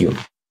to ask you,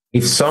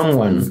 if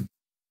someone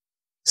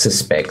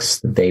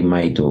suspects that they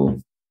might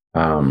do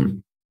a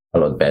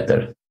lot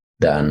better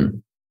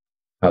than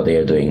how they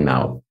are doing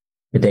now,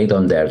 but they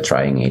don't dare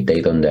trying it,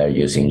 they don't dare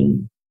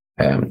using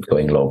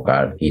going low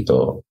carb,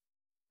 keto,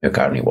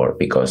 carnivore,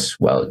 because,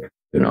 well,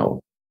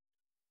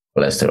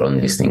 cholesterol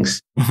and these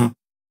things. Mm-hmm.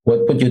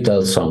 What would you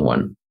tell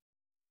someone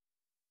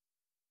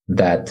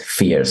that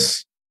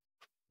fears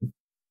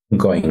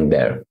going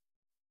there,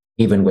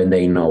 even when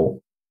they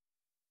know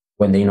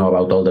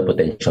about all the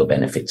potential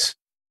benefits?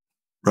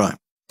 Right.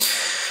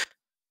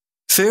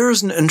 Fear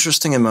is an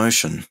interesting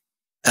emotion,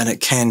 and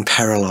it can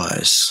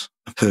paralyze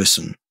a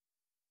person.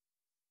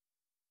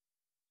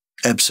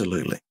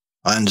 Absolutely.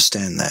 I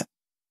understand that.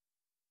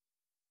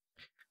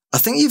 I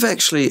think you've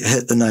actually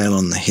hit the nail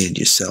on the head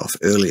yourself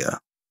earlier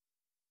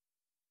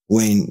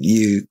when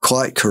you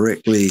quite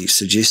correctly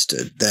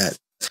suggested that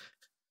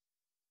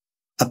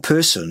a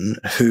person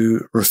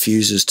who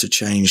refuses to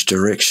change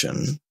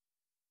direction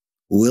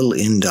will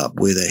end up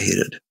where they're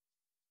headed.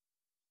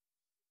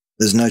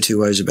 There's no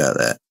two ways about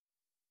that.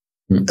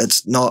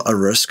 It's not a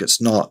risk. It's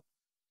not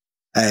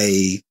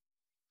a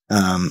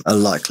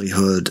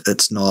likelihood.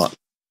 It's not,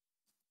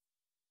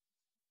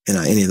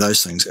 any of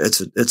those things.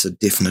 It's a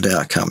definite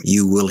outcome.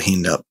 You will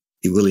end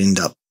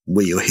up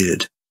where you're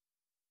headed.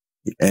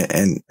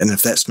 And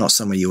if that's not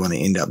somewhere you want to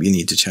end up, you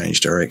need to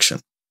change direction.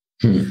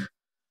 You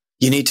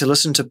need to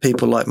listen to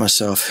people like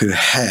myself who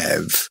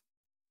have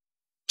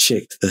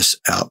checked this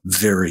out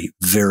very,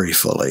 very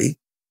fully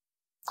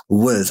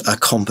with a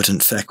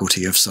competent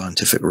faculty of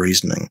scientific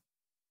reasoning,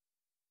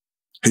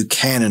 who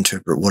can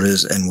interpret what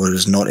is and what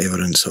is not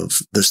evidence of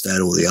this, that,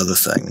 or the other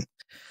thing,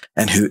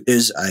 and who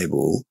is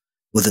able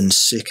within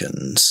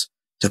seconds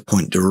to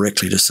point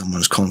directly to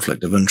someone's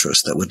conflict of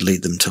interest that would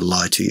lead them to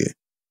lie to you.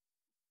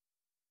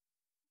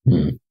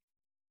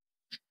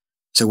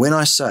 So when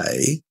I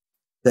say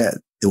that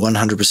the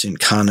 100%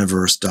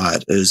 carnivorous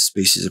diet is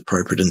species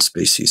appropriate and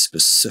species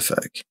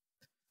specific,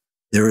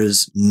 there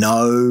is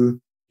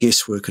no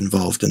guesswork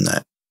involved in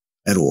that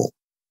at all.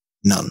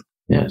 None.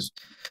 Yes.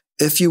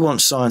 If you want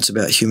science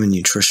about human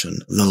nutrition,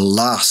 the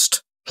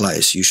last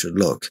place you should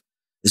look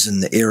is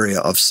in the area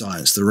of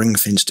science, the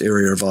ring-fenced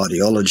area of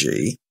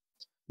ideology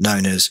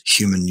known as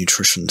human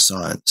nutrition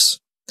science.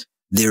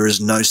 There is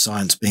no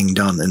science being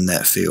done in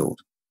that field.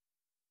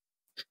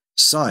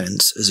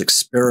 Science is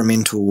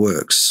experimental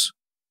works,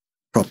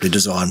 properly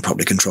designed,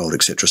 properly controlled,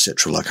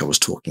 etc., like I was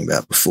talking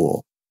about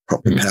before,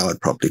 properly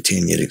powered, properly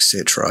tenured,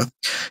 etc.,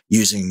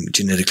 using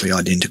genetically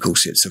identical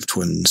sets of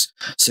twins,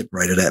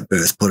 separated at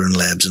birth, put in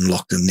labs and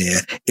locked in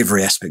there,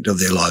 every aspect of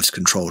their lives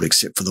controlled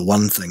except for the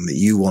one thing that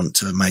you want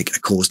to make a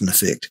cause and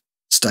effect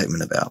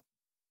statement about.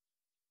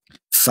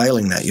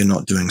 Failing that, you're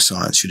not doing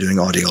science. You're doing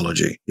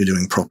ideology. You're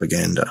doing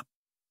propaganda.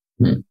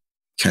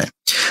 Okay.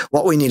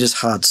 What we need is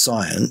hard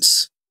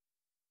science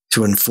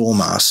to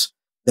inform us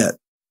that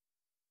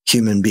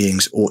human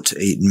beings ought to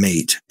eat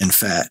meat and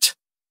fat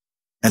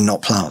and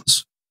not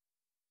plants.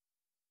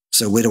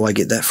 So where do I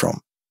get that from?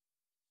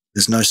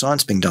 There's no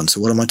science being done. So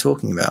what am I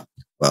talking about?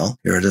 Well,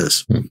 here it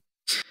is.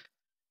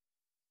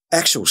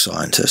 Actual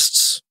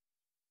scientists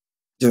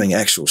doing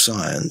actual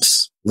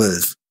science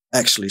with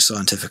actually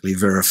scientifically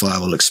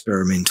verifiable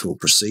experimental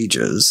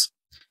procedures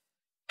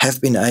have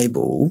been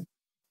able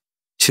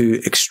to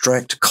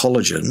extract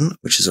collagen,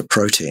 which is a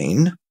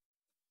protein,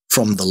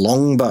 from the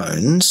long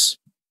bones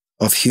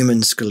of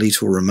human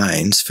skeletal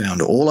remains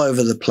found all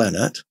over the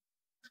planet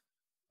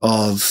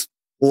of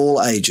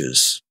all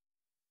ages,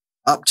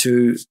 up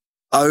to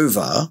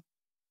over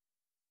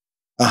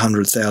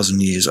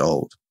 100,000 years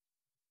old.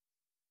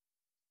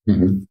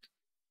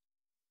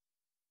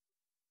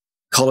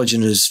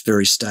 Collagen is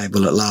very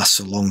stable. It lasts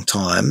a long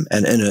time,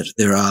 and in it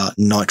there are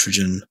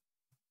nitrogen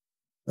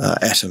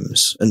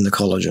atoms in the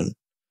collagen.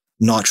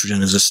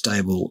 Nitrogen is a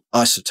stable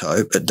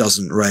isotope. It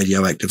doesn't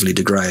radioactively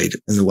degrade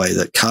in the way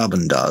that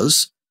carbon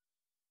does.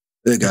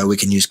 Ergo, we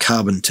can use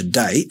carbon to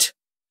date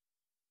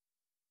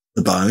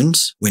the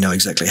bones. We know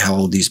exactly how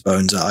old these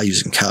bones are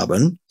using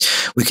carbon.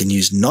 We can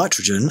use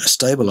nitrogen, a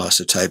stable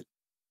isotope,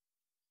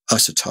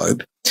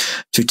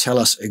 to tell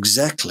us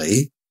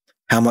exactly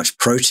how much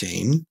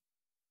protein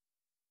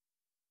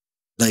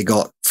they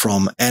got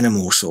from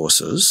animal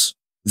sources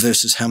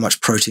versus how much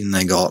protein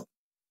they got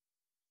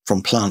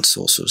from plant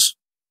sources.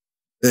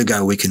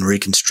 Ergo, we can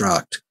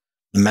reconstruct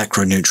the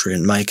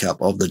macronutrient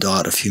makeup of the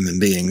diet of human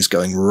beings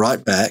going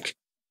right back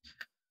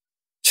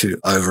to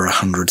over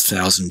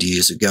 100,000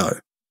 years ago.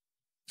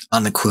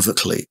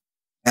 Unequivocally,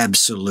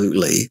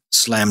 absolutely,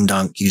 slam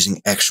dunk using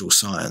actual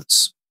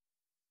science.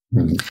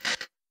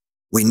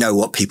 We know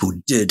what people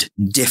did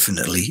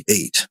definitely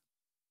eat.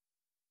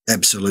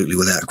 Absolutely,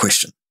 without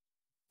question.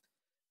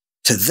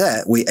 To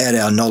that, we add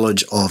our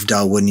knowledge of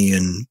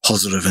Darwinian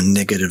positive and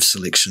negative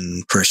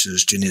selection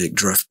pressures, genetic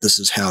drift. This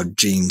is how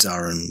genes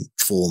are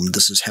informed.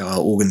 This is how our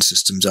organ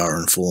systems are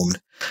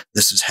informed.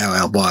 This is how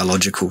our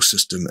biological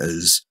system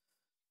is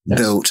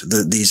built.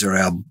 These are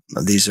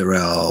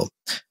our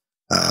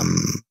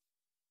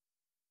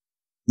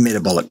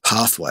metabolic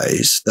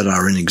pathways that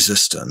are in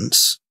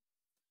existence.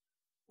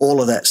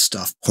 All of that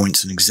stuff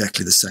points in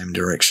exactly the same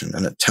direction,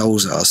 and it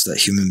tells us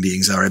that human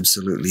beings are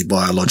absolutely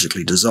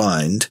biologically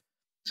designed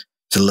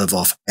to live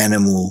off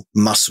animal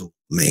muscle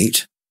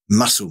meat,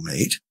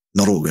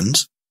 not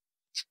organs,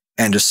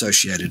 and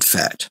associated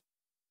fat.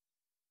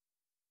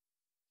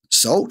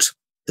 Salt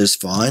is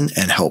fine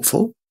and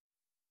helpful.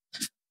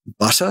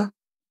 Butter,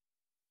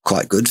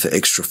 quite good for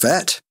extra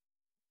fat.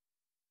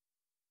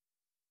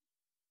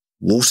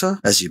 Water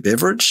as your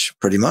beverage,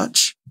 pretty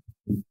much.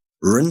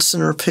 Rinse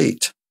and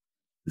repeat.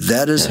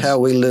 That is how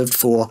we lived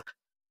for,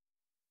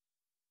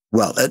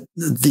 well,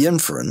 the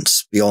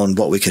inference beyond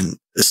what we can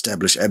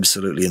establish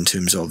absolutely in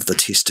terms of the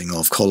testing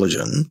of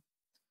collagen.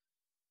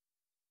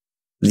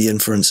 The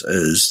inference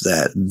is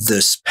that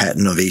this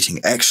pattern of eating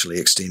actually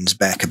extends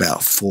back about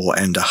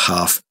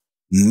 4.5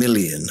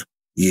 million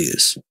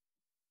years.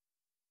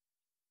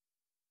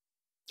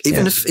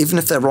 Even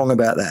if they're wrong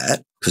about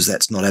that, because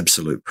that's not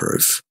absolute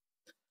proof,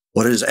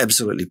 what is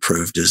absolutely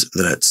proved is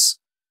that it's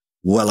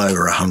well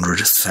over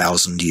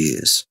 100,000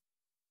 years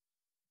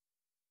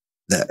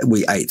that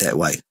we ate that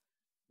way.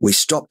 We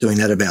stopped doing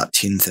that about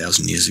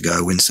 10,000 years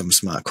ago when some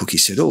smart cookie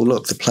said, oh,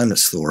 look, the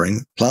planet's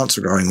thawing. Plants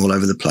are growing all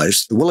over the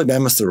place. The woolly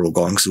mammoths are all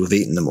gone because we've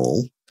eaten them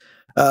all.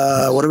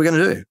 What are we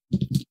going to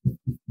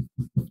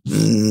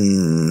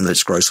do?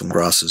 Let's grow some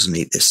grasses and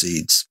eat their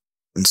seeds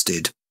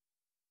instead.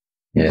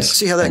 Yes.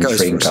 See how that goes.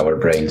 Shrink our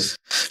brains.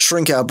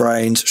 Shrink our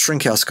brains,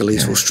 shrink our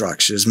skeletal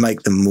structures,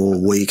 make them more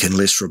weak and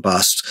less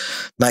robust,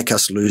 make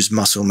us lose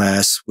muscle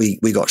mass. We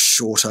got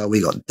shorter,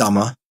 we got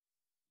dumber.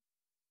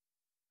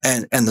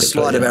 And the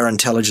slide of our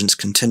intelligence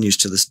continues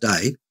to this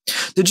day.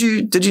 Did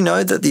you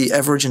know that the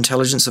average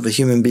intelligence of a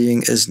human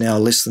being is now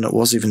less than it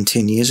was even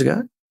 10 years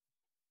ago?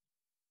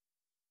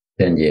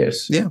 10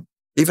 years. Yeah.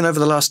 Even over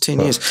the last 10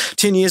 years.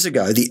 10 years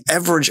ago, the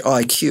average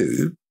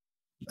IQ,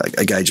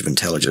 a gauge of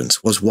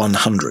intelligence, was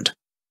 100.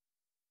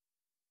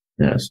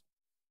 Yes.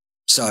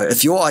 So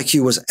if your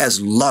IQ was as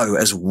low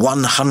as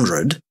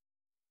 100,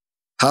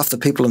 half the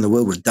people in the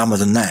world were dumber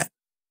than that.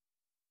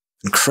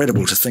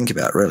 Incredible to think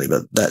about, really,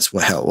 but that's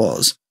how it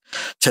was.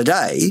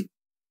 Today,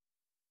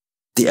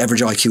 the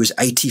average IQ is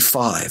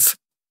 85.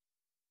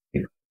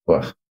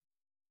 Wow.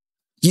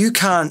 You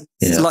can't,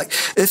 like,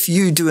 if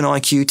you do an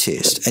IQ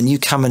test and you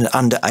come in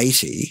under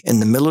 80 in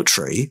the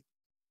military,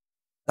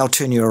 they'll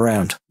turn you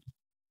around.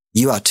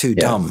 You are too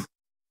dumb.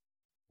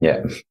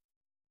 Yeah.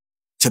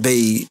 To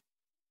be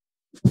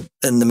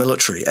in the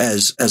military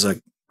as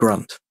a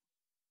grunt.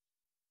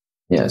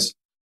 Yes.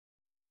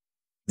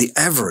 The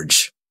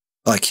average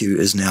IQ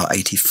is now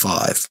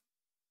 85.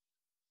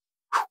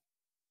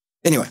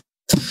 Anyway,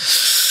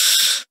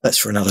 that's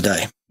for another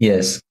day.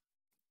 Yes.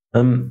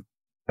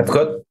 I've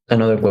got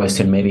another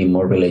question, maybe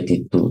more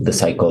related to the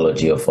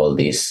psychology of all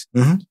this.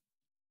 Mm-hmm.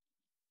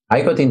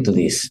 I got into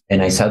this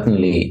and I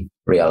suddenly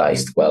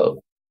realized,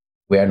 well,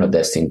 we are not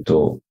destined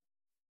to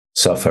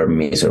suffer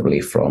miserably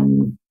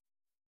from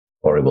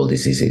horrible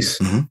diseases.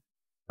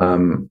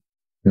 Mm-hmm.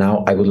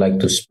 Now I would like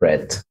to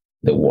spread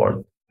the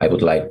word. I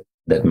would like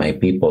that my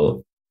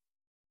people,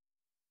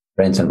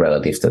 friends and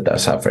relatives that are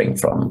suffering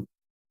from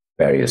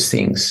various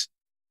things,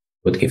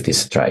 would give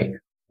this a try.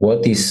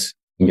 What is,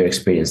 in your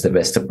experience, the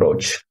best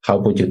approach? How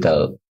would you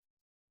tell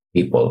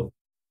people,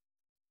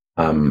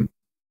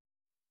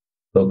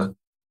 look,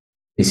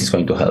 this is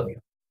going to help you?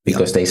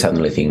 Because they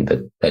suddenly think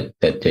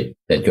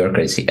that you're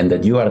crazy and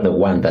that you are the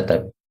one that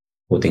are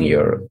putting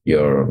your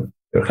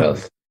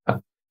health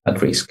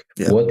at risk.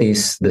 Yeah. What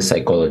is the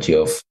psychology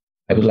of,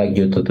 I would like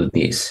you to do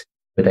this,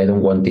 but I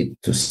don't want it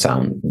to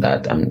sound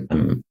that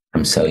I'm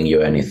selling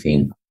you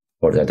anything,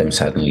 or that I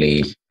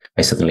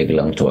suddenly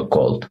belong to a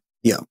cult.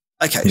 Yeah.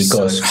 Okay.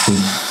 Because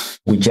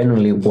we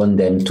generally want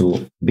them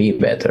to be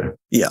better.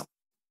 Yeah.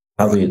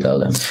 How do you tell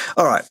them?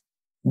 All right.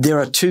 There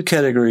are two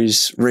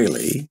categories,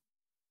 really,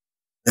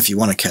 if you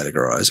want to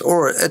categorize,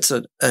 or it's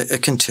a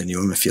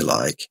continuum, if you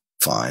like,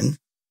 fine.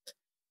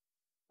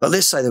 But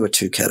let's say there were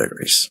two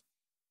categories.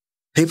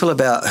 People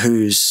about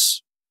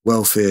whose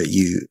welfare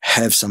you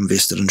have some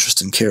vested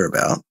interest and care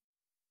about,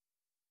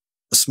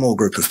 a small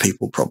group of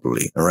people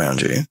probably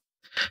around you,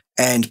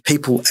 and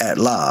people at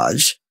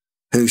large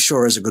who,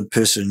 sure, as a good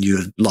person, you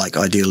would like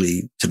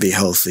ideally to be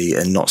healthy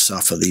and not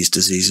suffer these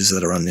diseases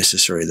that are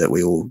unnecessary that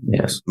we all,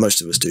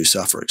 most of us do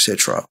suffer,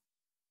 etc.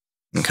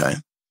 Okay.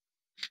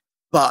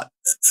 But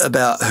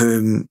about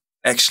whom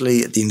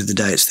actually at the end of the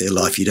day, it's their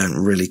life. You don't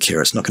really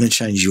care. It's not going to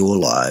change your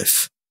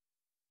life.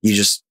 You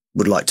just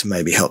would like to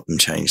maybe help them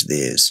change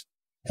theirs.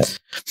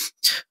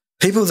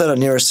 People that are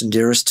nearest and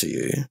dearest to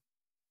you,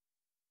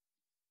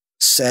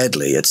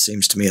 sadly, it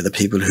seems to me, are the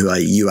people who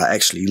you are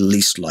actually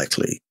least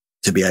likely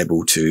to be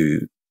able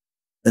to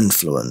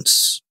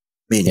influence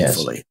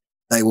meaningfully. Yes.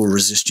 They will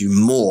resist you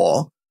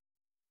more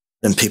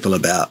than people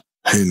about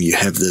whom you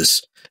have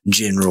this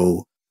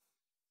general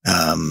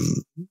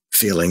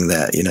feeling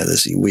that, you know,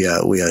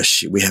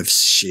 we have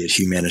shared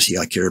humanity.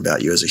 I care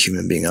about you as a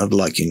human being. I'd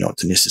like you not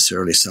to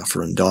necessarily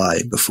suffer and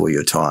die before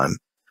your time.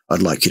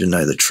 I'd like you to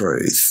know the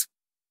truth.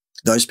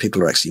 Those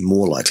people are actually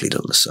more likely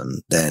to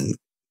listen than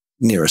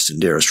nearest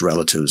and dearest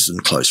relatives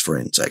and close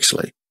friends,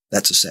 actually.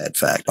 That's a sad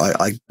fact.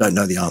 I don't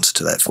know the answer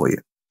to that for you.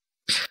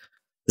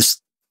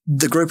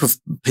 The group of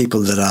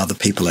people that are the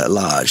people at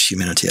large,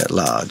 humanity at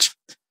large,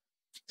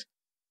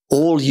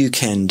 all you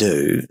can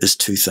do is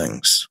two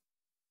things,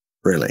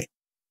 really.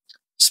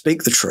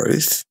 Speak the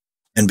truth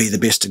and be the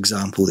best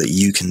example that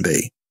you can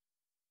be.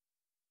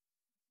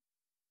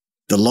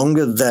 The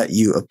longer that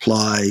you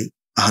apply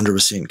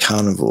 100%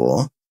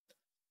 carnivore,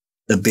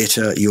 the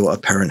better your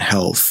apparent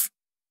health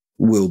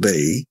will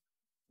be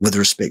with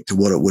respect to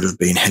what it would have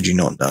been had you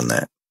not done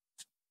that.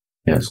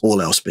 Yes.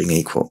 All else being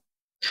equal.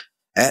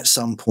 At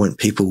some point,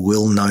 people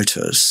will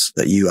notice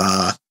that you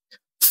are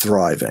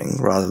thriving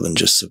rather than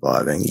just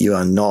surviving. You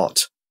are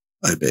not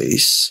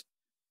obese.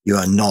 You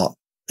are not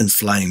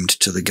inflamed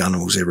to the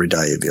gunnels every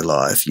day of your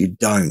life. You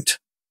don't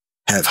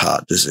have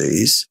heart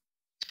disease.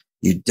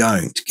 You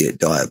don't get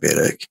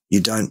diabetic. You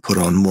don't put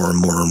on more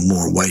and more and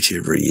more weight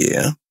every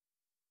year.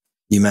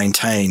 You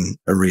maintain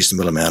a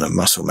reasonable amount of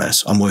muscle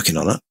mass. I'm working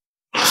on it.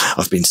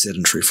 I've been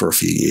sedentary for a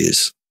few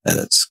years, and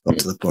it's got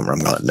to the point where I'm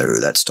like, no,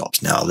 that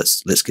stops now.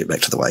 Let's get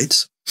back to the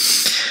weights.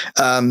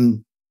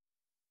 And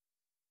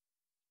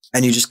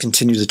you just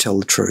continue to tell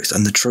the truth.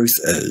 And the truth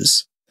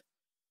is,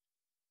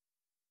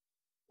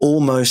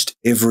 almost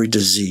every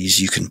disease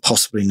you can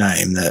possibly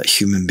name that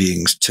human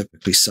beings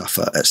typically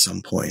suffer at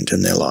some point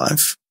in their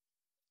life,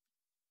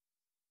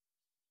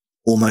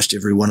 almost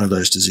every one of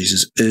those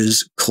diseases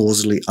is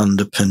causally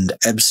underpinned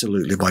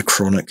absolutely by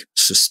chronic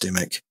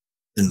systemic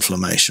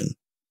inflammation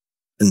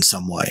in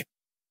some way.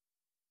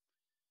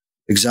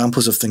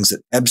 Examples of things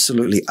that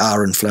absolutely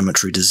are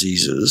inflammatory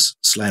diseases,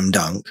 slam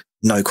dunk,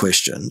 no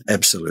question,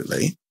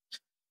 absolutely.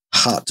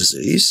 Heart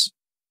disease.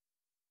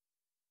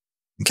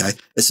 Okay.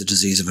 It's a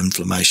disease of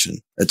inflammation.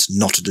 It's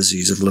not a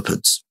disease of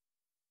lipids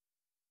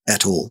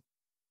at all,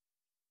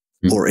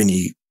 or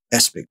any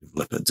aspect of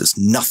lipids. It's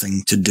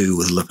nothing to do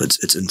with lipids.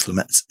 It's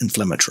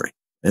inflammatory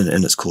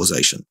in its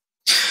causation.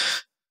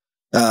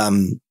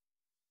 Type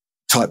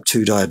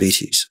 2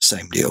 diabetes,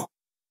 same deal.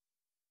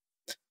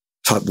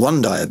 Type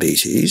 1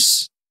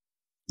 diabetes,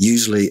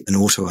 usually an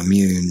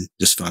autoimmune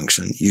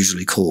dysfunction,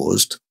 usually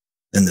caused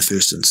in the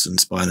first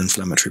instance by an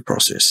inflammatory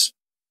process.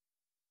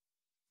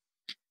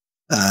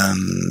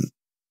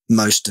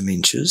 Most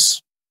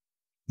dementias,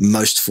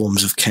 most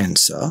forms of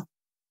cancer,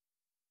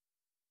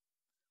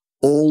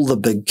 all the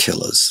big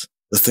killers,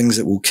 the things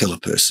that will kill a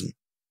person,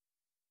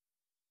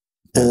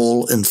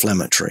 all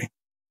inflammatory.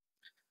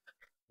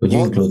 Would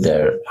you include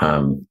there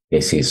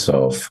cases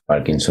of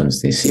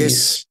Parkinson's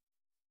disease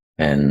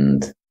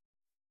and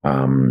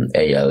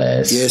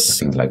ALS, yes,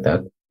 things like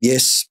that?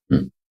 Yes,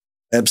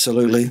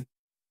 absolutely.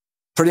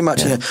 Pretty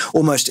much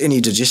almost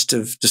any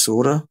digestive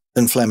disorder,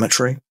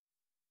 inflammatory,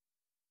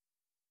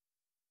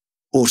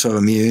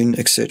 autoimmune,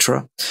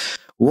 etc.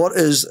 What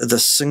is the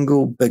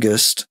single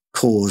biggest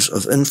cause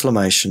of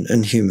inflammation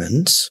in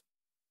humans?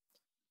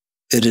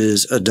 It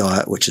is a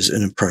diet which is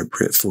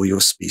inappropriate for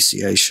your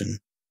speciation.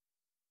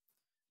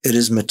 It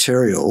is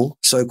material,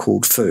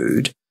 so-called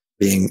food,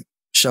 being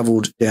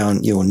shoveled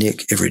down your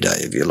neck every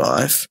day of your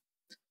life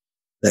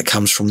that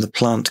comes from the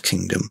plant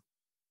kingdom.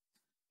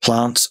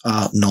 Plants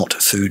are not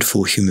food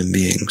for human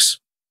beings.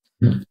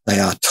 They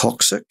are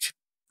toxic,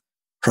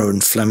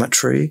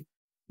 pro-inflammatory,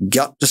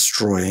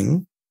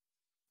 gut-destroying,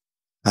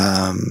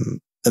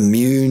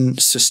 immune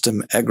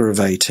system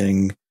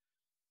aggravating,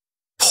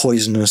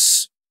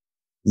 poisonous,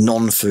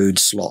 non-food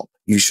slop.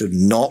 You should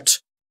not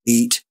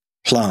eat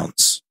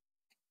plants.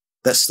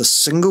 That's the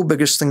single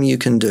biggest thing you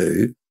can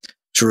do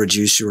to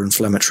reduce your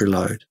inflammatory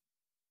load.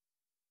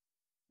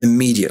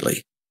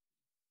 Immediately.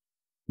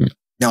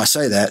 Now, I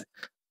say that,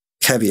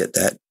 caveat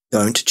that,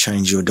 don't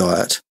change your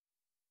diet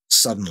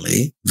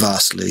suddenly,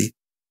 vastly,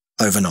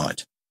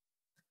 overnight.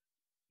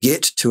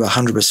 Get to a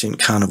 100%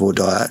 carnivore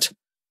diet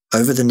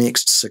over the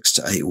next 6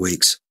 to 8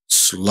 weeks.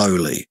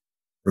 Slowly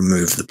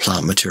remove the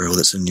plant material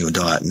that's in your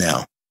diet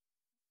now.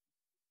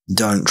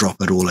 Don't drop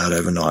it all out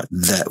overnight.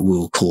 That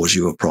will cause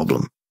you a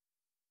problem.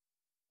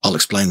 I'll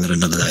explain that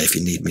another day if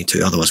you need me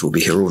to. Otherwise, we'll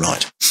be here all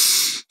night.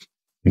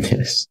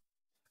 Yes.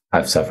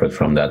 I've suffered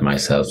from that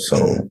myself.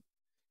 So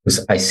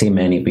I see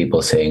many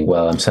people saying,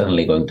 well, I'm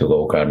suddenly going to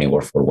go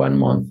carnivore for 1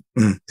 month.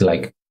 It's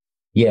like,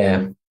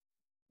 yeah,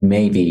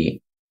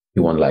 maybe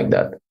you won't like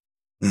that.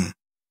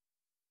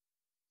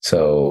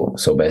 So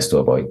best to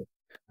avoid.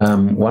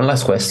 One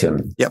last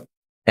question. Yep.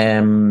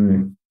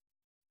 In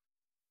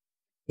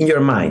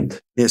your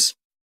mind, yes,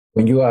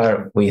 when you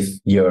are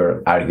with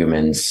your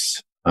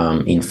arguments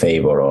in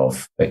favor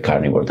of a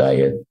carnivore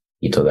diet,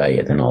 keto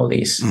diet, and all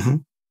this,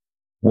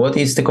 what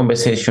is the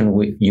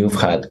conversation you've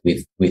had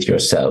with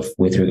yourself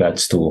with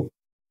regards to,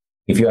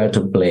 if you are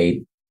to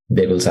play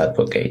devil's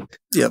advocate,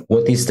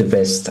 what is the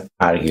best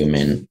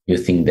argument you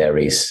think there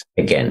is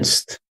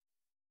against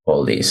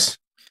all this?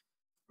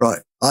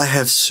 Right. I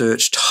have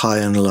searched high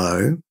and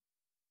low.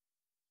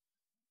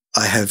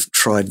 I have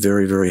tried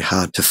very, very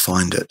hard to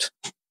find it,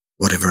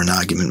 whatever an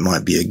argument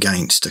might be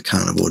against a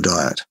carnivore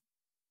diet.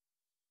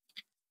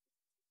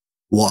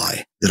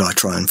 Why did I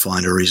try and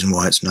find a reason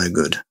why it's no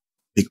good?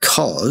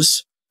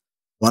 Because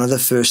one of the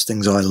first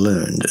things I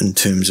learned in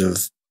terms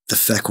of the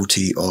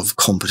faculty of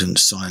competent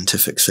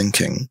scientific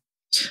thinking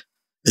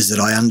is that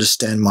I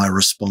understand my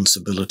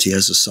responsibility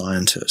as a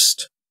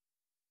scientist.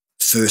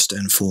 First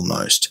and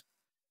foremost,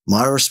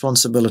 my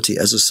responsibility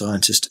as a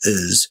scientist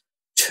is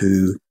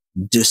to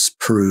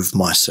disprove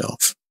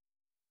myself.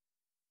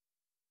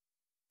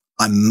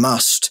 I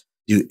must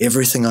do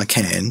everything I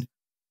can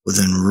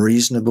within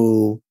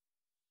reasonable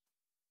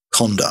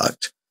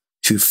conduct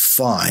to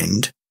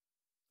find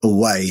a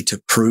way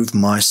to prove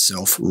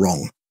myself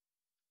wrong.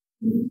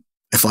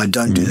 If I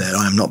don't do that,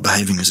 I am not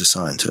behaving as a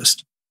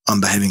scientist.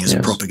 I'm behaving as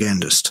a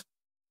propagandist,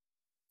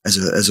 as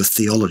a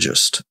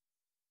theologist,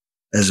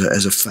 as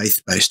a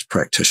faith-based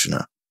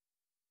practitioner.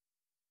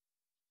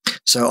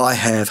 So I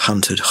have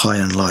hunted high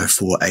and low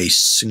for a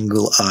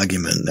single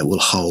argument that will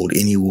hold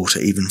any water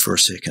even for a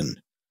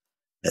second,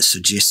 that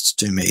suggests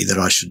to me that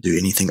I should do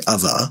anything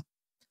other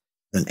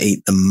than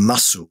eat the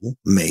muscle,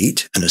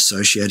 meat, and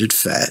associated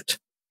fat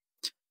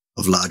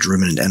of large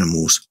ruminant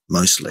animals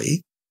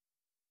mostly,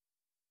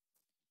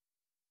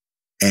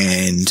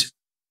 and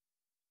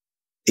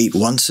eat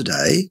once a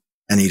day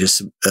and eat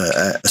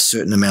a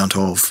certain amount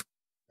of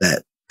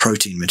that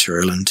protein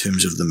material in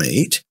terms of the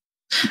meat,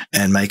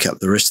 and make up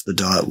the rest of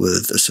the diet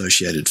with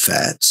associated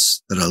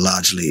fats that are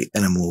largely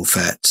animal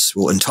fats,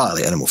 well,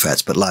 entirely animal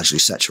fats, but largely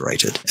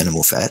saturated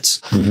animal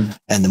fats.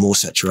 And the more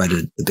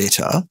saturated, the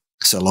better,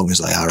 so long as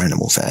they are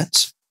animal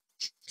fats.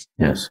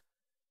 Yes.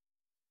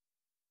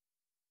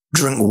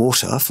 Drink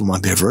water for my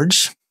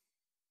beverage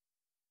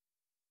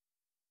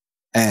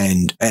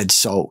and add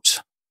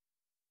salt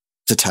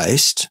to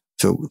taste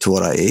to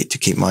what I eat to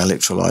keep my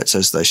electrolytes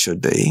as they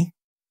should be.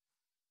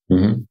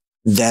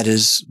 That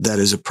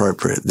is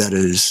appropriate. That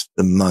is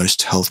the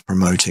most health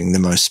promoting, the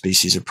most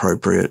species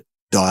appropriate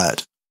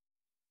diet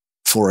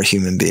for a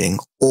human being,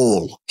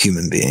 all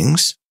human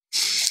beings.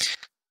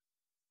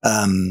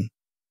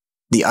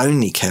 The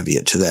only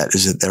caveat to that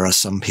is that there are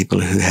some people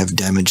who have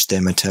damaged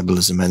their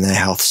metabolism and their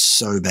health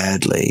so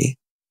badly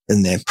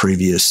in their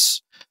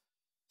previous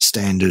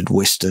standard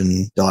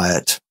Western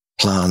diet,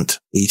 plant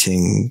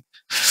eating,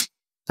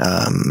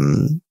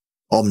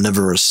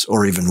 omnivorous,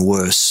 or even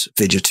worse,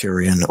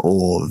 vegetarian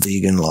or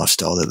vegan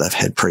lifestyle that they've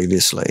had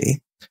previously.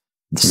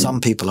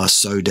 Some people are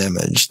so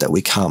damaged that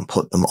we can't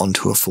put them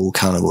onto a full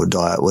carnivore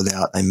diet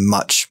without a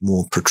much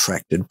more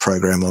protracted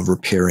program of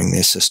repairing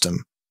their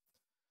system.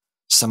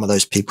 Some of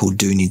those people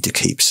do need to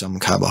keep some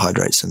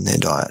carbohydrates in their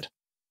diet,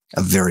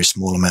 a very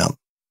small amount,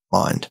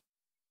 mind.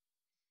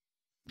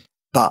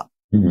 But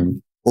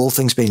all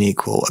things being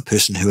equal, a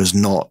person who has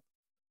not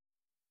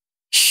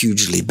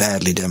hugely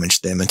badly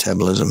damaged their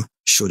metabolism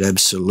should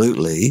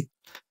absolutely,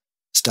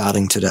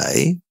 starting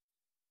today,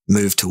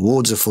 move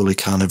towards a fully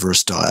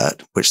carnivorous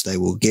diet, which they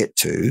will get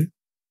to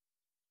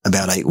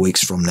about 8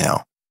 weeks from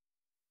now.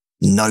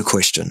 No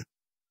question.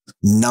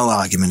 No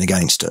argument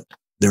against it.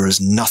 There is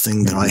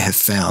nothing that I have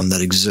found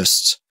that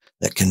exists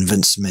that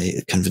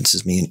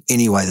convinces me in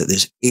any way that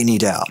there's any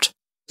doubt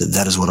that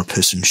that is what a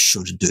person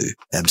should do.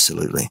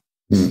 Absolutely.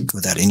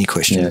 Without any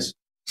question. Yes.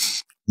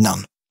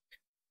 None.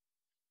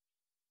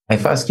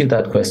 I've asked you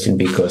that question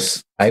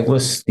because I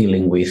was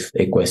dealing with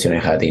a question I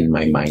had in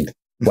my mind.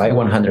 Why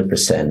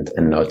 100%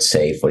 and not,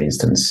 say, for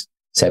instance,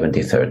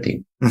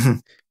 70-30?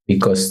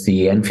 Because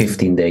the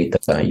N15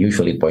 data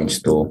usually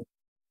points to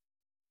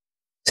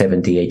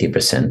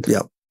 70-80%.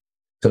 Yeah.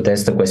 So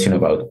that's the question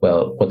about,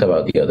 well, what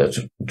about the other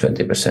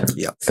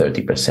 20%,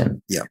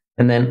 30%? Yeah.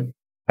 And then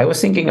I was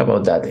thinking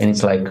about that, and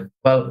it's like,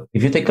 well,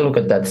 if you take a look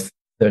at that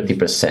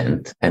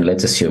 30%, and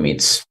let's assume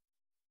it's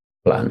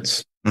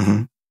plants,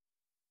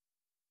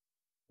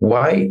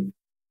 why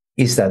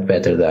is that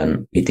better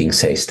than eating,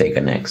 say, steak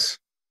and eggs?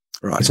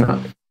 Right. It's not.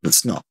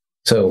 It's not.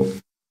 So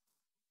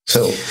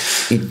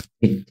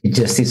it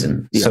just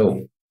isn't. Yeah.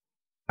 So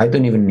I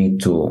don't even need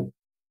to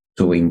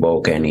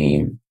invoke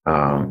any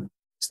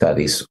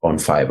studies on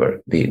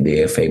fiber,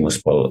 the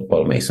famous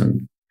Paul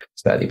Mason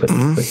study, but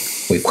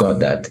we've got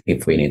that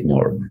if we need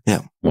more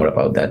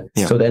about that.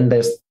 Yeah. So then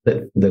there's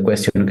the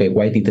question, okay,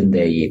 why didn't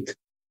they eat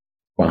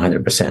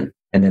 100%?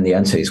 And then the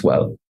answer is,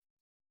 well,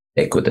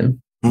 they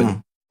couldn't,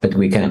 but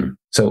we can.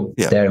 So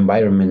their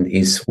environment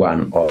is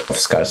one of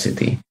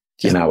scarcity,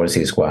 and ours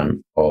is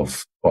one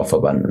of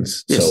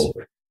abundance. Yes. So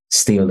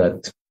still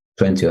that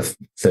 20 or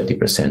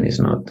 30% is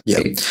not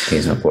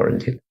is not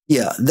warranted.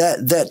 Yeah,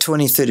 that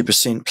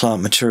 20-30%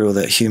 plant material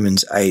that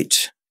humans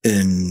ate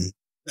in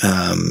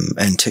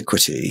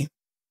antiquity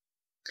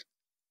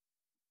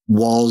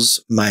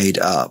was made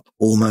up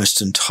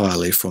almost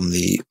entirely from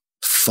the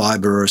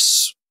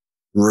fibrous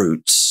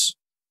roots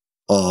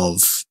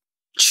of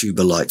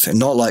tuber-like things,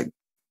 not like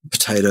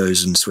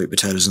potatoes and sweet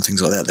potatoes and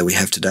things like that we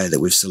have today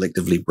that we've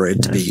selectively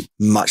bred to be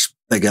much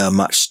bigger,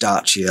 much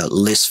starchier,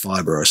 less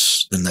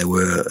fibrous than they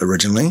were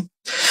originally.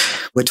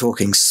 We're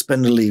talking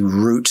spindly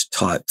root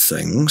type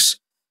things,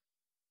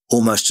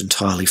 almost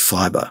entirely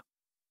fiber,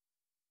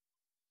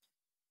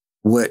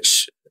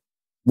 which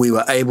we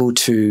were able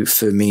to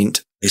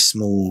ferment a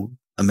small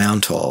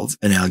amount of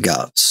in our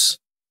guts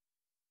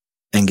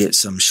and get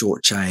some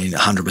short chain,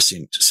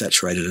 100%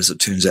 saturated, as it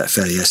turns out,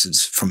 fatty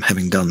acids from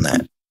having done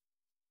that.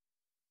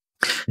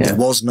 Yeah. There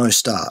was no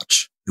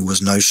starch. There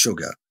was no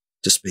sugar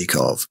to speak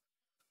of.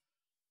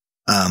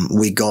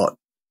 We got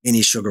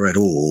any sugar at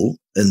all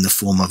in the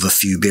form of a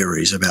few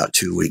berries about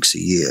 2 weeks a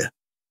year.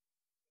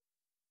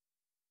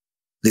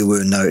 There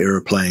were no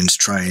aeroplanes,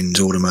 trains,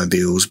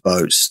 automobiles,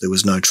 boats. There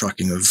was no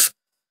trucking of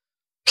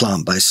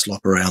plant-based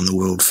slop around the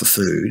world for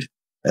food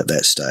at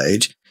that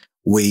stage.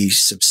 We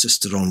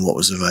subsisted on what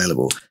was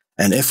available.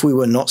 And if we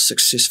were not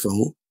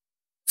successful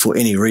for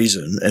any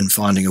reason in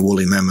finding a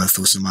woolly mammoth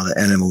or some other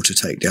animal to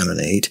take down and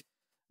eat,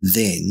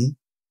 then,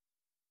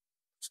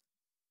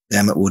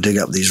 damn it, we'll dig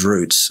up these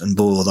roots and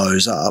boil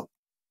those up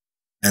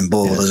and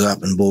boil those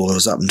up and boil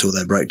those up until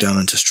they break down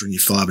into stringy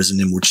fibers, and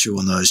then we'll chew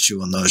on those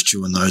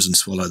and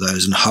swallow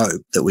those and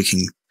hope that we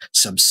can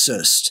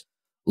subsist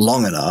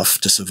long enough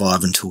to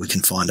survive until we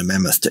can find a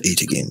mammoth to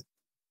eat again.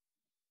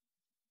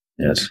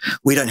 Yes.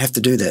 We don't have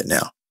to do that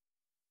now.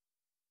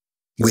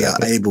 We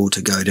are able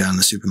to go down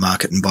the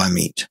supermarket and buy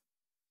meat.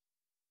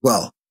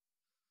 Well,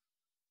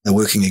 they're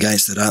working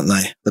against it, aren't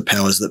they? The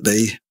powers that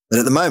be. But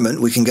at the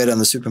moment, we can go down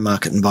the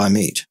supermarket and buy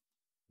meat.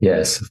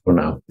 Yes, for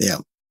now. Yeah.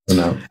 For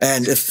now.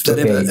 And if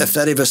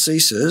that ever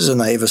ceases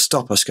and they ever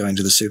stop us going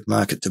to the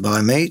supermarket to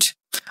buy meat,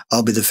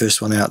 I'll be the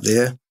first one out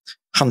there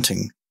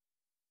hunting.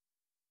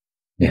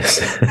 Yes.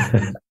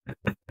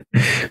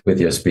 With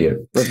your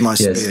spear. With my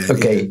spear.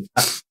 Okay.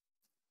 Yeah.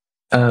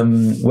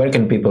 Where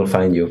can people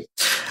find you?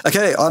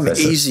 Okay, I'm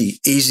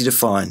easy to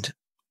find.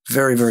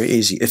 Very, very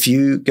easy. If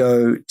you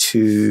go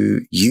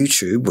to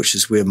YouTube, which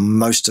is where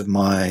most of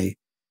my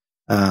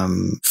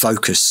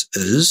focus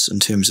is in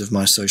terms of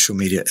my social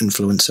media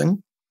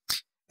influencing,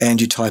 and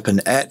you type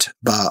in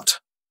 @Bart,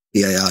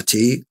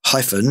 B-A-R-T,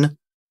 hyphen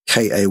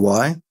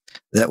K-A-Y,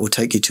 that will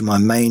take you to my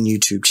main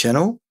YouTube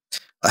channel.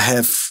 I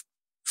have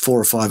 4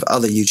 or 5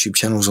 other YouTube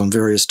channels on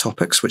various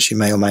topics, which you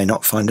may or may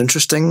not find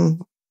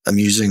interesting,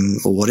 amusing,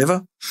 or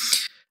whatever.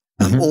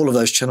 All of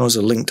those channels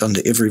are linked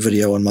under every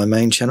video on my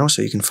main channel,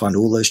 so you can find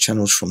all those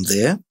channels from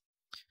there.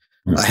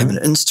 I have an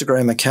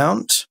Instagram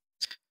account,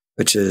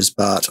 which is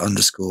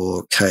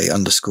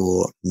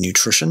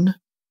Bart_K_nutrition.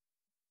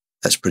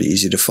 That's pretty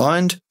easy to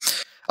find.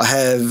 I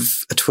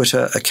have a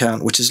Twitter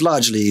account, which is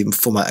largely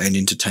for my own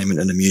entertainment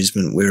and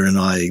amusement, wherein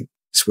I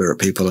swear at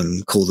people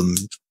and call them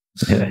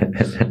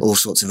all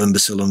sorts of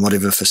imbecile and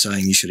whatever for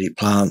saying you should eat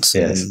plants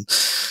and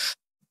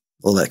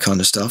all that kind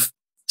of stuff.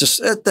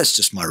 That's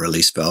just my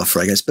release valve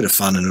for it. It's a bit of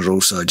fun, and it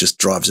also just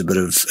drives a bit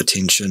of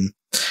attention.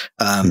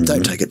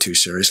 Don't take it too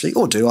seriously,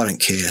 or do. I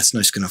don't care. It's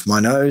no skin off my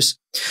nose.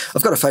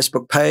 I've got a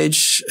Facebook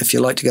page. If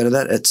you like to go to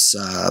that, it's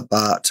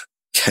Bart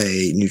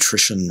UK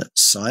Nutrition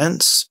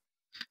Science.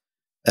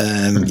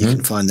 You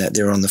can find that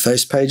there on the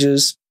face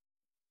pages.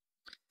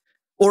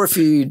 Or if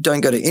you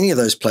don't go to any of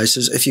those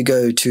places, if you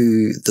go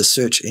to the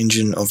search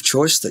engine of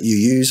choice that you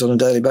use on a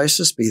daily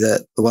basis, be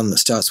that the one that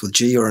starts with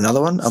G or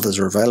another one, others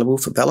are available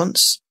for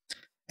balance,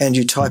 and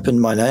you type in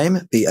my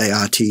name,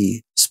 Bart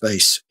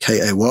space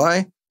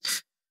KAY,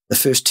 the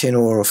first 10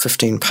 or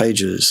 15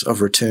 pages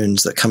of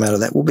returns that come out of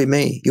that will be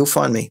me. You'll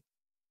find me.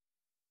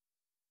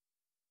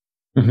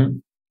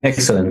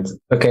 Excellent.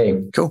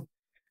 Okay. Cool.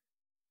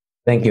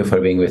 Thank you for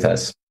being with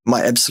us.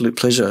 My absolute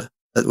pleasure.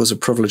 It was a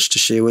privilege to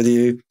share with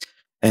you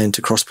and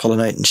to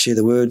cross-pollinate and share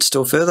the word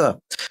still further.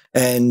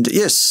 And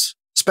yes,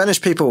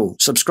 Spanish people,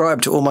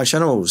 subscribe to all my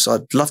channels.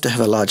 I'd love to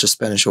have a larger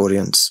Spanish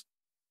audience.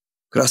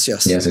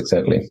 Gracias. Yes,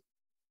 exactly.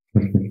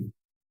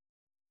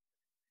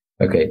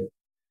 Okay.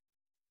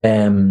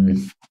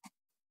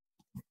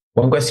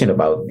 One question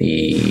about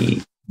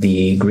the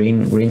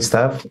green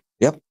stuff.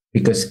 Yep.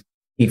 Because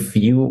if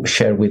you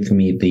share with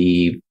me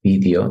the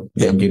video,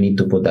 then you need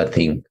to put that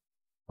thing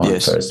on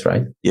first,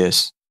 right?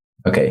 Yes.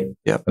 Okay.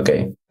 Yeah.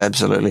 Okay.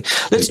 Absolutely.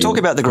 Let's talk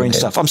about the green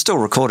stuff. I'm still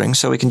recording,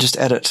 so we can just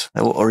add it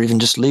or even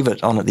just leave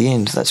it on at the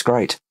end. That's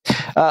great.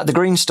 The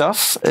green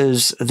stuff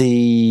is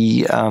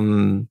the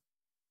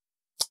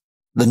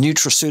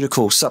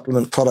nutraceutical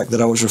supplement product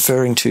that I was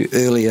referring to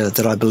earlier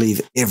that I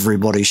believe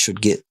everybody should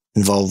get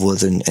involved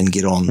with and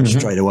get on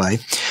straight away.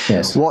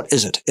 Yes. What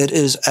is it? It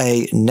is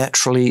a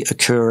naturally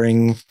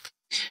occurring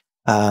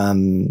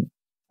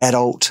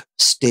adult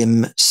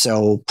stem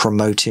cell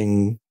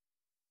promoting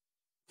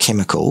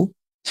chemical.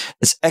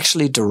 It's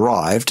actually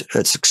derived,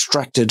 it's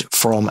extracted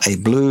from a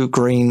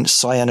blue-green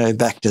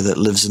cyanobacter that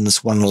lives in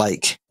this one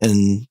lake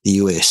in the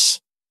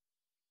US.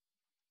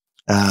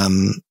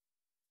 And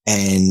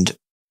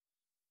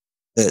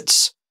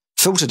it's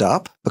filtered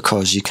up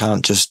because you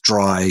can't just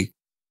dry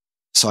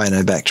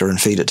cyanobacter and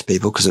feed it to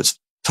people because it's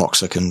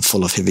toxic and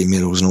full of heavy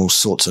metals and all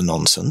sorts of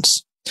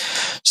nonsense.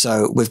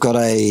 So we've got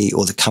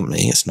the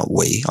company, it's not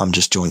we, I'm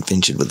just joint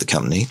ventured with the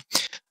company.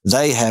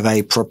 They have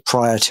a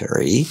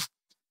proprietary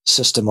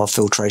system of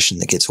filtration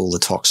that gets all the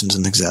toxins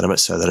and things out of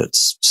it so that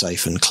it's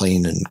safe and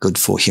clean and good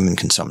for human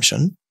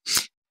consumption.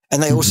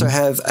 And they also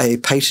have a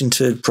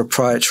patented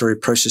proprietary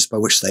process by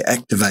which they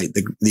activate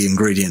the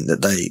ingredient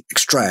that they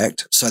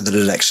extract so that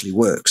it actually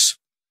works.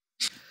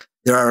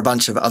 There are a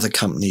bunch of other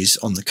companies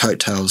on the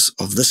coattails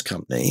of this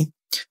company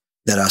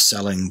that are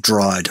selling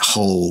dried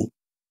whole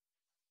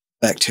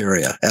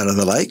bacteria out of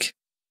the lake.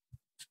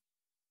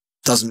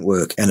 Doesn't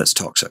work and it's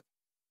toxic.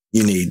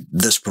 You need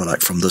this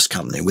product from this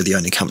company. We're the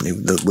only company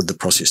with the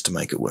process to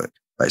make it work,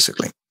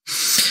 basically.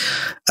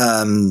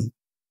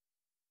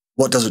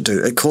 What does it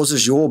do? It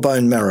causes your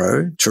bone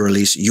marrow to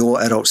release your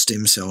adult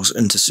stem cells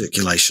into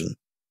circulation,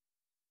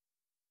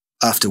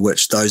 after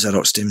which those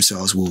adult stem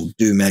cells will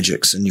do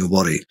magics in your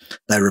body.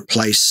 They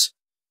replace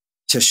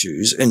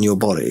tissues in your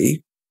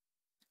body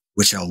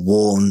which are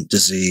worn,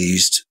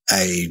 diseased,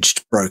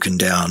 aged, broken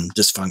down,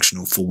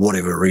 dysfunctional for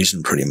whatever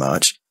reason, pretty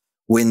much.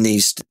 When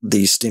these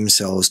stem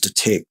cells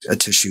detect a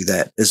tissue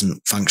that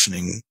isn't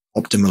functioning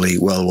optimally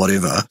well,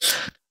 whatever,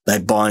 they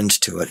bind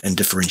to it and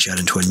differentiate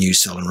into a new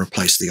cell and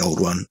replace the old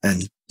one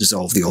and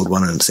dissolve the old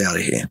one and it's out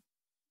of here,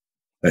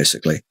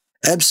 basically.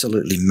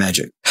 Absolutely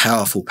magic.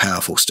 Powerful,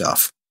 powerful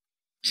stuff.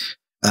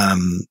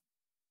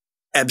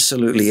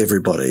 Absolutely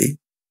everybody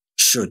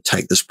should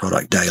take this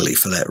product daily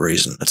for that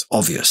reason. It's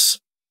obvious.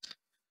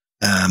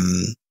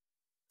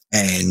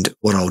 And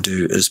what I'll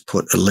do is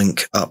put a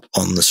link up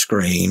on the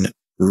screen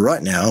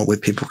right now where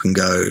people can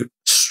go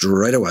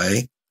straight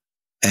away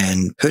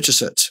and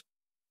purchase it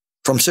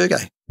from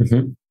Sergi.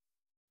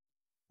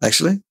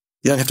 Actually,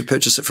 you don't have to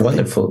purchase it from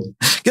Wonderful. me.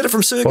 Get it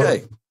from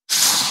Sergi.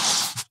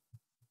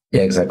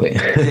 Yeah, exactly.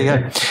 There you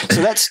go.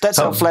 So that's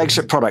our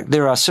flagship product.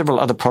 There are several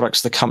other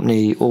products the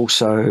company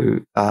also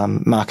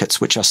markets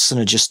which are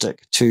synergistic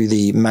to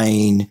the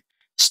main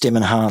Stem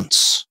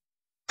Enhance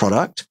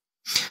product.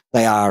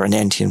 They are an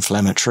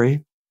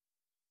anti-inflammatory,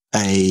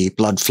 a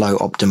blood flow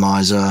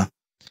optimizer,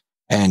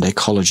 and a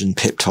collagen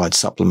peptide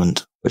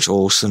supplement, which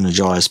all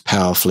synergize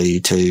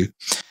powerfully to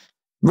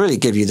really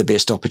give you the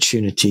best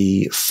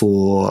opportunity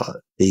for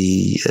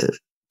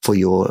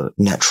your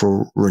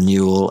natural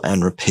renewal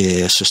and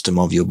repair system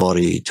of your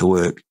body to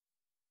work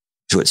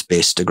to its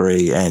best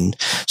degree and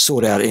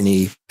sort out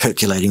any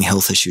percolating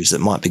health issues that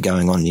might be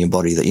going on in your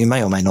body that you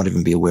may or may not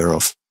even be aware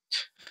of.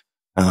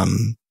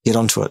 Get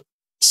onto it.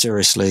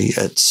 Seriously,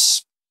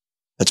 it's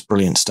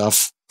brilliant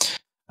stuff.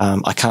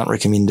 I can't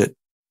recommend it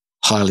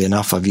highly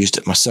enough. I've used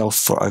it myself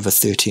for over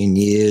 13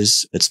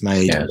 years. It's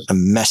made a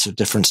massive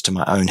difference to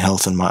my own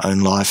health and my own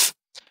life.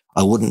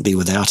 I wouldn't be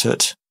without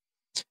it.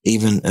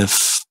 Even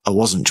if I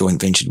wasn't joint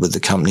ventured with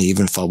the company,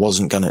 even if I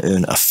wasn't going to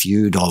earn a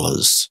few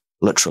dollars,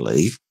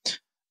 literally,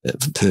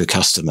 per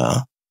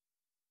customer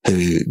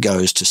who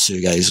goes to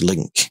Sergi's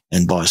link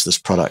and buys this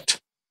product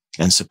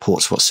and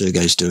supports what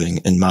Sergi's doing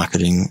in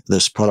marketing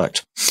this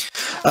product.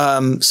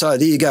 So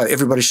there you go.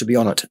 Everybody should be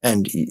on it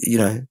and,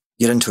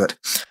 get into it.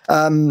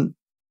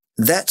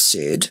 That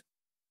said,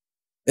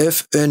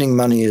 If earning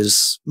money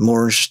is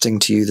more interesting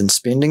to you than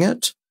spending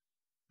it,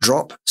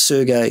 drop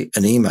Sergey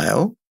an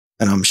email,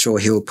 and I'm sure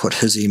he'll put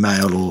his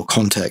email or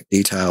contact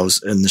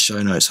details in the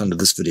show notes under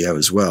this video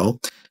as well.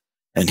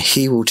 And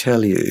he will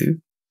tell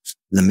you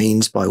the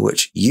means by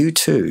which you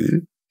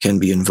too can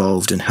be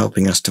involved in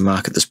helping us to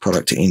market this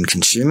product to end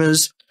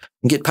consumers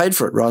and get paid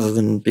for it rather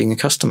than being a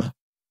customer.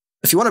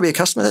 If you want to be a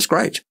customer, that's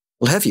great.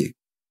 We'll have you.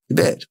 You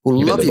bet.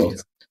 We'll love you.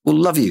 We'll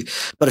love you.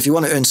 But if you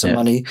want to earn some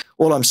money,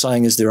 all I'm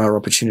saying is there are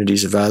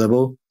opportunities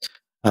available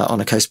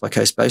on a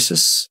case-by-case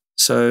basis.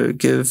 So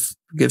give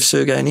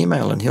Sergey an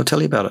email and he'll tell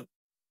you about it.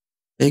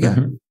 There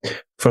you go.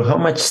 For how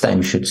much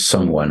time should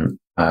someone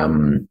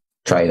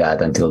try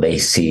that until they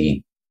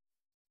see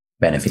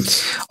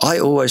benefits? I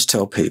always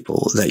tell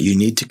people that you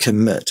need to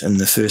commit in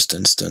the first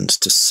instance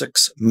to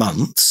 6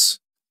 months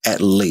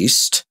at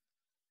least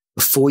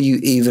before you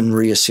even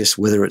reassess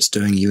whether it's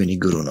doing you any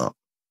good or not.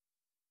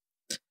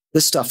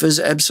 This stuff is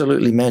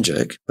absolutely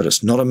magic, but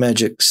it's not a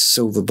magic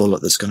silver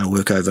bullet that's going to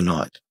work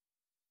overnight.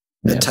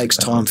 It takes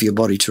time for your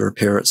body to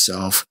repair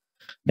itself.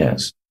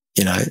 Yes.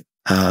 You know,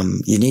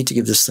 you need to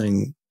give this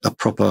thing a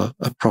proper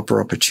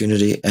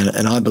opportunity.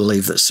 And I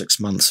believe that 6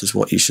 months is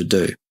what you should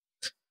do.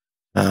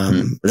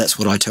 That's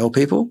what I tell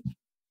people.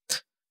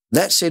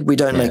 That said, we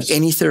don't make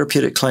any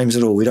therapeutic claims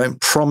at all. We don't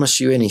promise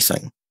you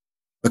anything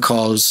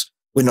because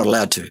we're not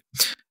allowed to.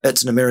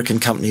 It's an American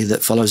company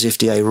that follows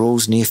FDA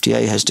rules, and the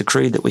FDA has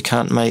decreed that we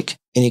can't make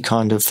any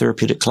kind of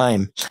therapeutic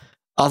claim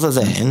other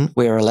than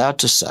we're allowed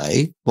to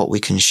say what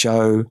we can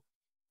show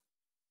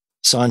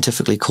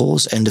scientifically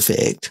cause and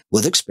effect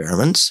with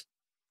experiments,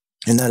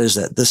 and that is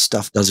that this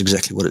stuff does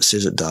exactly what it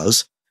says it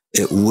does.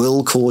 It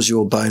will cause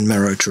your bone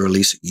marrow to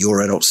release your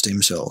adult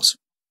stem cells,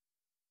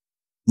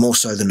 more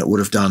so than it would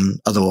have done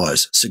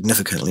otherwise,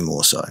 significantly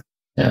more so.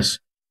 Yes.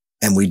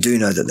 And we do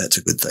know that that's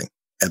a good thing.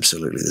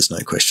 Absolutely, there's no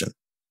question.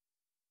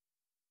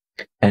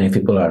 And if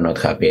people are not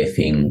happy, I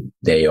think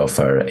they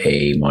offer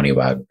a money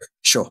back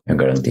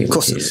guarantee,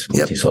 which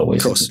is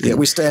always. Of course,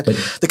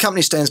 the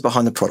company stands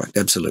behind the product.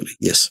 Absolutely,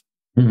 yes.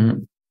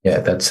 Yeah,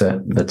 that's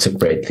a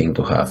great thing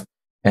to have.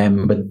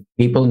 But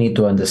people need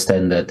to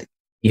understand that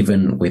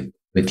even with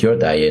your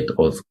diet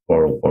or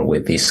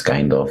with this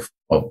kind of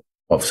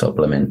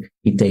supplement,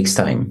 it takes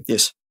time.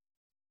 Yes.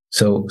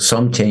 So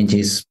some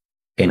changes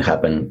can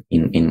happen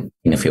in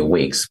a few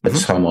weeks, but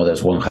some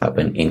others won't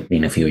happen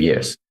in a few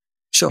years.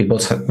 Sure. People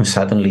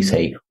suddenly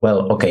say,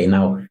 well, okay,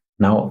 now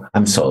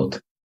I'm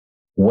sold.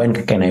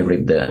 When can I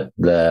reap the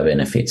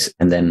benefits?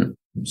 And then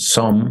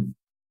some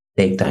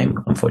take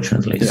time,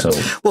 unfortunately. Yeah.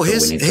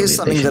 Here's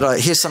something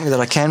that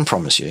I can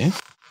promise you,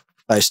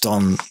 based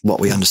on what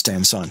we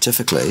understand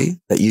scientifically,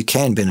 that you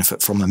can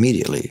benefit from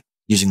immediately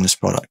using this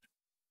product.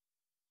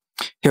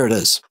 Here it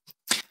is.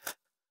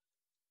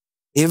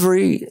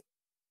 Every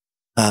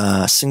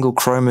single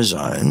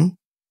chromosome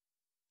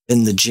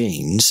in the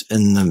genes,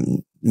 in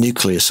the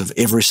nucleus of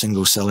every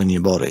single cell in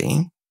your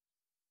body,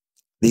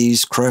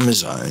 these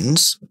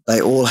chromosomes, they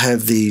all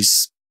have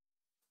these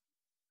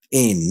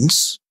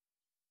ends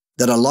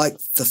that are like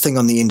the thing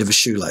on the end of a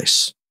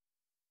shoelace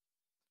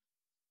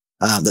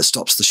that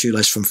stops the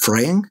shoelace from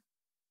fraying.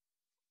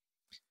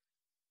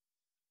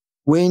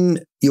 When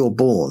you're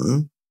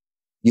born,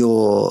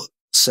 your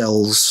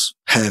cells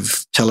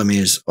have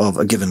telomeres of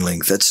a given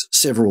length. That's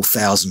several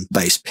thousand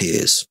base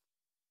pairs.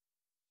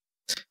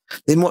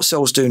 Then what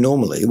cells do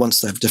normally,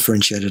 once they've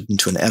differentiated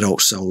into an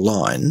adult cell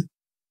line,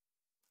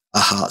 a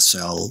heart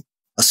cell,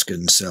 a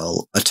skin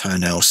cell, a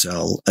toenail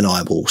cell, an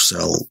eyeball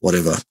cell,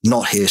 whatever,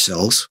 not hair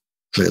cells,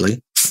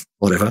 clearly,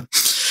 whatever.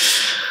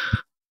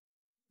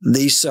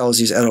 These cells,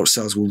 these adult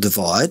cells, will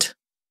divide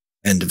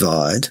and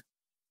divide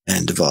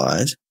and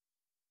divide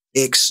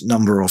X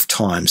number of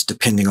times,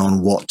 depending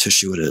on what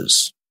tissue it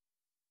is.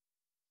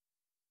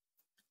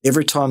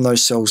 Every time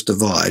those cells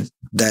divide,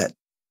 that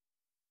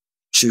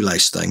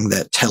shoelace thing,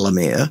 that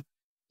telomere,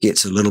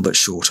 gets a little bit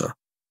shorter.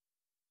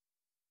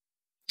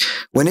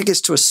 When it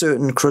gets to a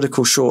certain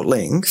critical short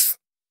length,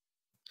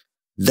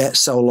 that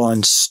cell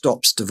line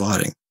stops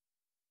dividing.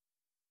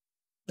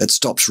 It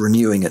stops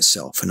renewing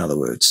itself, in other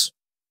words,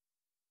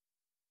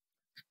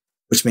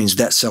 which means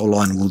that cell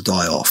line will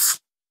die off.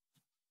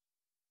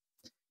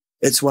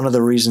 It's one of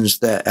the reasons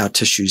that our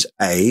tissues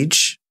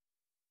age,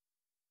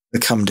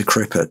 become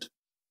decrepit,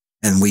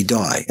 and we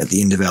die at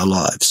the end of our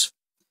lives.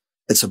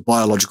 It's a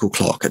biological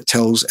clock. It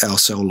tells our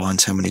cell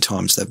lines how many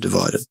times they've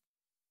divided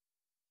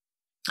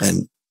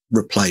and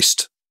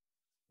replaced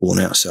worn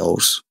out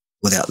cells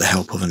without the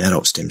help of an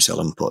adult stem cell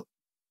input.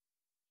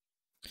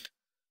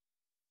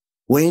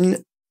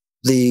 When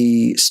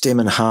the stem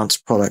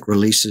enhanced product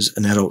releases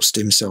an adult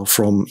stem cell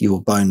from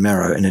your bone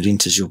marrow and it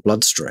enters your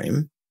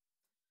bloodstream,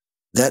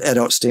 that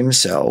adult stem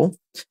cell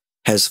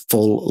has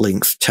full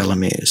length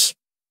telomeres,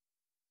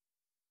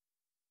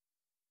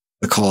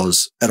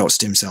 because adult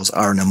stem cells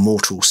are an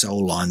immortal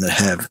cell line that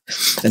have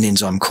an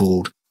enzyme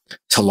called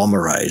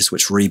telomerase,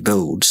 which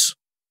rebuilds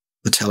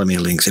the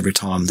telomere length every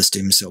time the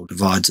stem cell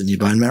divides in your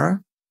bone marrow.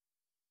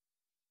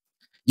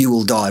 You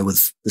will die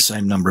with the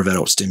same number of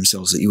adult stem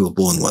cells that you were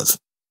born with.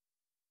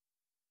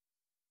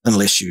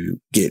 unless you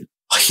get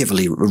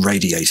heavily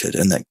irradiated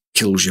and that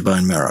kills your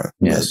bone marrow.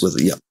 Yes.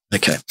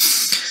 Okay.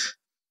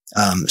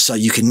 So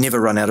you can never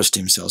run out of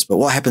stem cells. But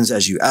what happens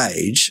as you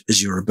age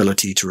is your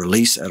ability to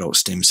release adult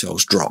stem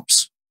cells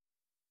drops.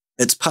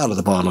 It's part of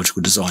the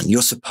biological design.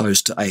 You're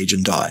supposed to age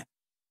and die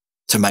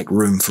to make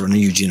room for a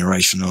new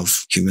generation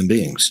of human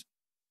beings.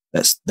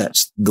 That's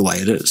the way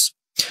it is.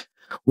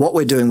 What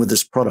we're doing with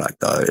this product,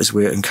 though, is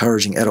we're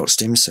encouraging adult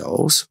stem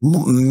cells,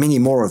 many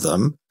more of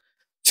them,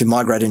 to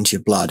migrate into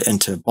your blood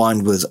and to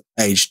bind with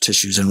aged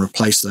tissues and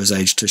replace those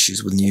aged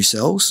tissues with new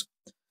cells.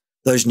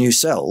 Those new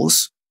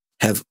cells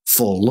have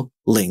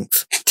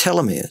full-length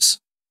telomeres.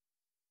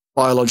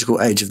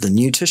 Biological age of the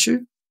new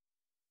tissue?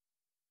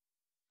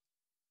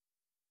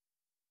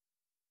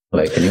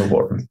 Like a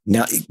newborn.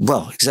 Now,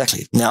 well,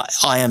 exactly. Now,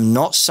 I am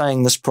not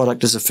saying this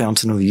product is a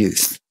fountain of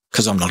youth,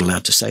 because I'm not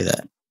allowed to say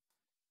that.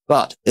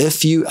 But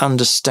if you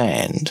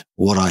understand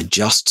what I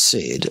just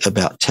said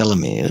about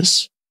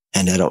telomeres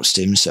and adult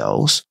stem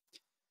cells,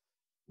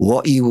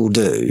 what you will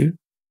do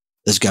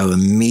is go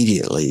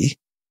immediately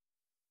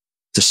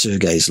to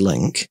Sergei's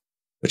link,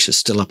 which is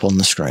still up on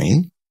the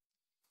screen,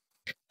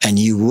 and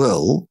you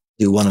will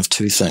do one of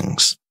two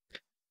things.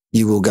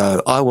 You will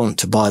go, I want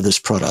to buy this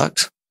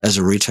product as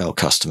a retail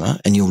customer,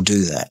 and you'll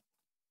do that.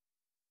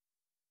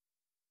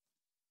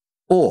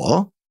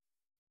 Or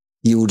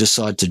you will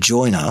decide to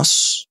join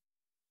us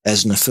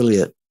as an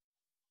affiliate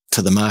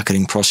to the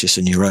marketing process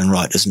in your own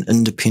right, as an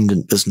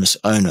independent business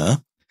owner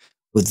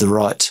with the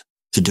right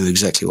to do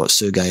exactly what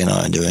Sergei and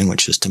I are doing,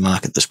 which is to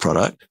market this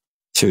product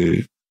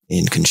to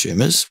end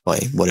consumers by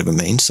whatever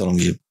means, so long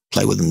as you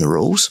play within the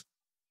rules.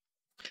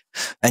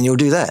 And you'll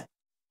do that.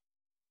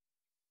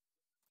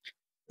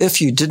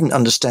 If you didn't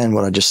understand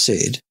what I just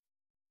said,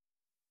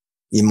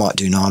 you might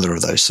do neither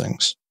of those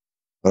things.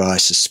 But I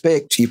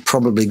suspect you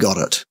probably got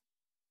it.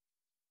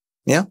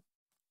 Yeah?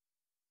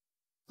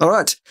 All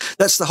right.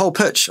 That's the whole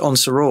pitch on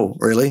Sorol,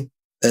 really.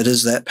 It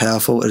is that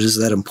powerful. It is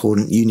that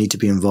important. You need to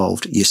be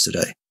involved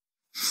yesterday.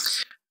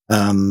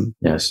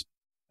 Yes.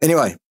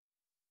 Anyway,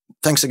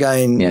 thanks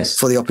again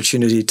for the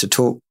opportunity to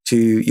talk to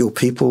your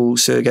people,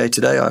 Sergei,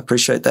 today. I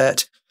appreciate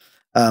that.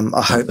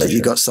 I hope that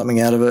you got something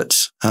out of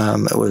it.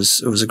 It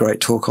was a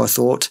great talk, I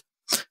thought.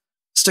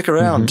 Stick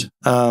around.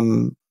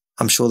 Mm-hmm.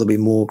 I'm sure there'll be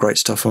more great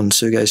stuff on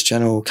Sergei's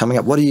channel coming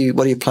up. What are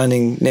you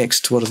planning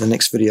next? What are the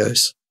next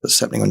videos that's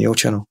happening on your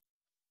channel?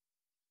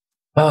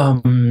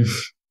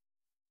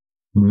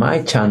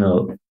 My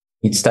channel,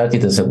 it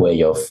started as a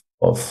way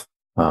of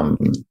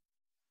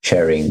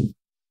sharing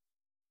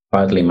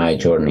partly my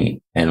journey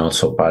and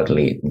also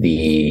partly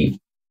the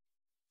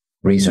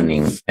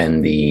reasoning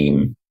and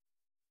the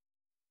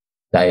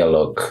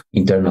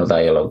internal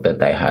dialogue that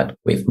I had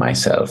with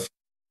myself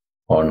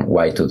on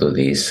why to do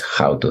this,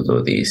 how to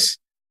do this.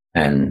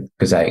 And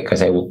because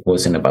I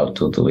wasn't about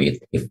to do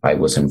it if I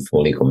wasn't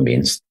fully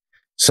convinced.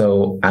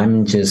 So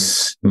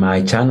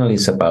my channel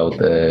is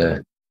about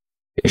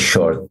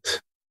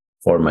short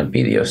format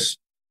videos,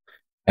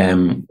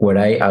 where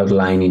I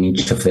outline in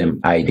each of them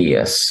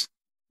ideas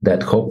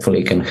that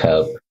hopefully can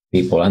help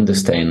people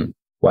understand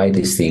why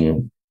this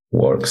thing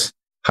works,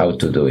 how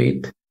to do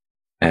it,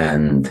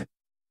 and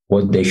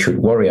what they should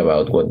worry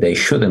about, what they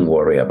shouldn't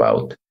worry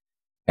about,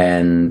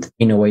 and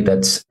in a way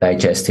that's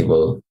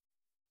digestible,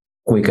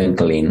 quick and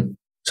clean,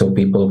 so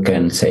people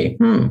can say,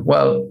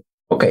 well,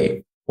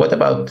 okay, what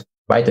about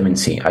vitamin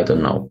C? I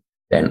don't know.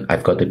 Then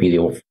I've got a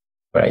video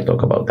where I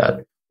talk about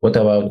that. What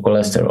about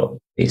cholesterol?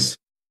 This.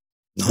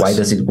 Nice. Why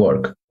does it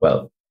work?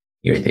 Well,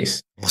 here it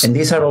is. Awesome. And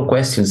these are all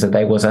questions that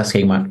I was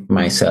asking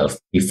myself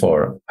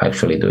before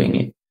actually doing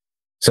it.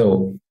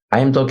 So I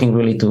am talking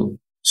really to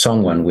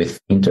someone with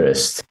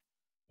interest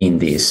in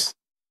this,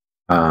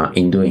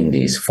 in doing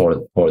this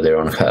for their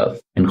own health,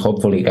 and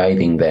hopefully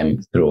guiding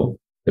them through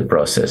the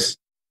process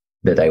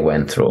that I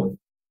went through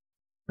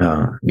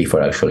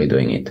before actually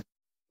doing it.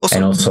 Awesome.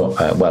 And also,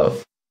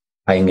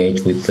 I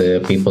engage with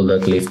the people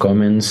that leave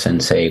comments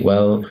and say,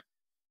 well,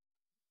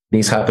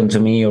 this happened to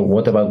me, or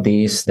what about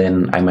this?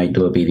 Then I might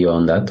do a video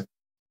on that,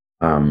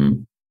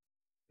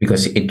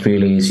 because it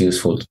really is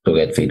useful to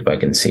get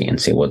feedback and see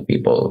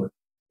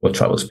what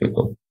troubles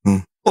people.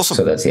 Awesome.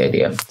 So that's the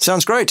idea.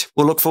 Sounds great.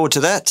 We'll look forward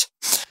to that.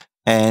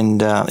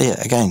 And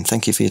again,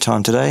 thank you for your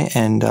time today,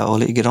 and I'll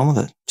let you get on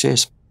with it.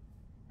 Cheers.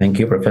 Thank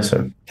you,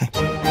 Professor.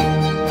 Okay.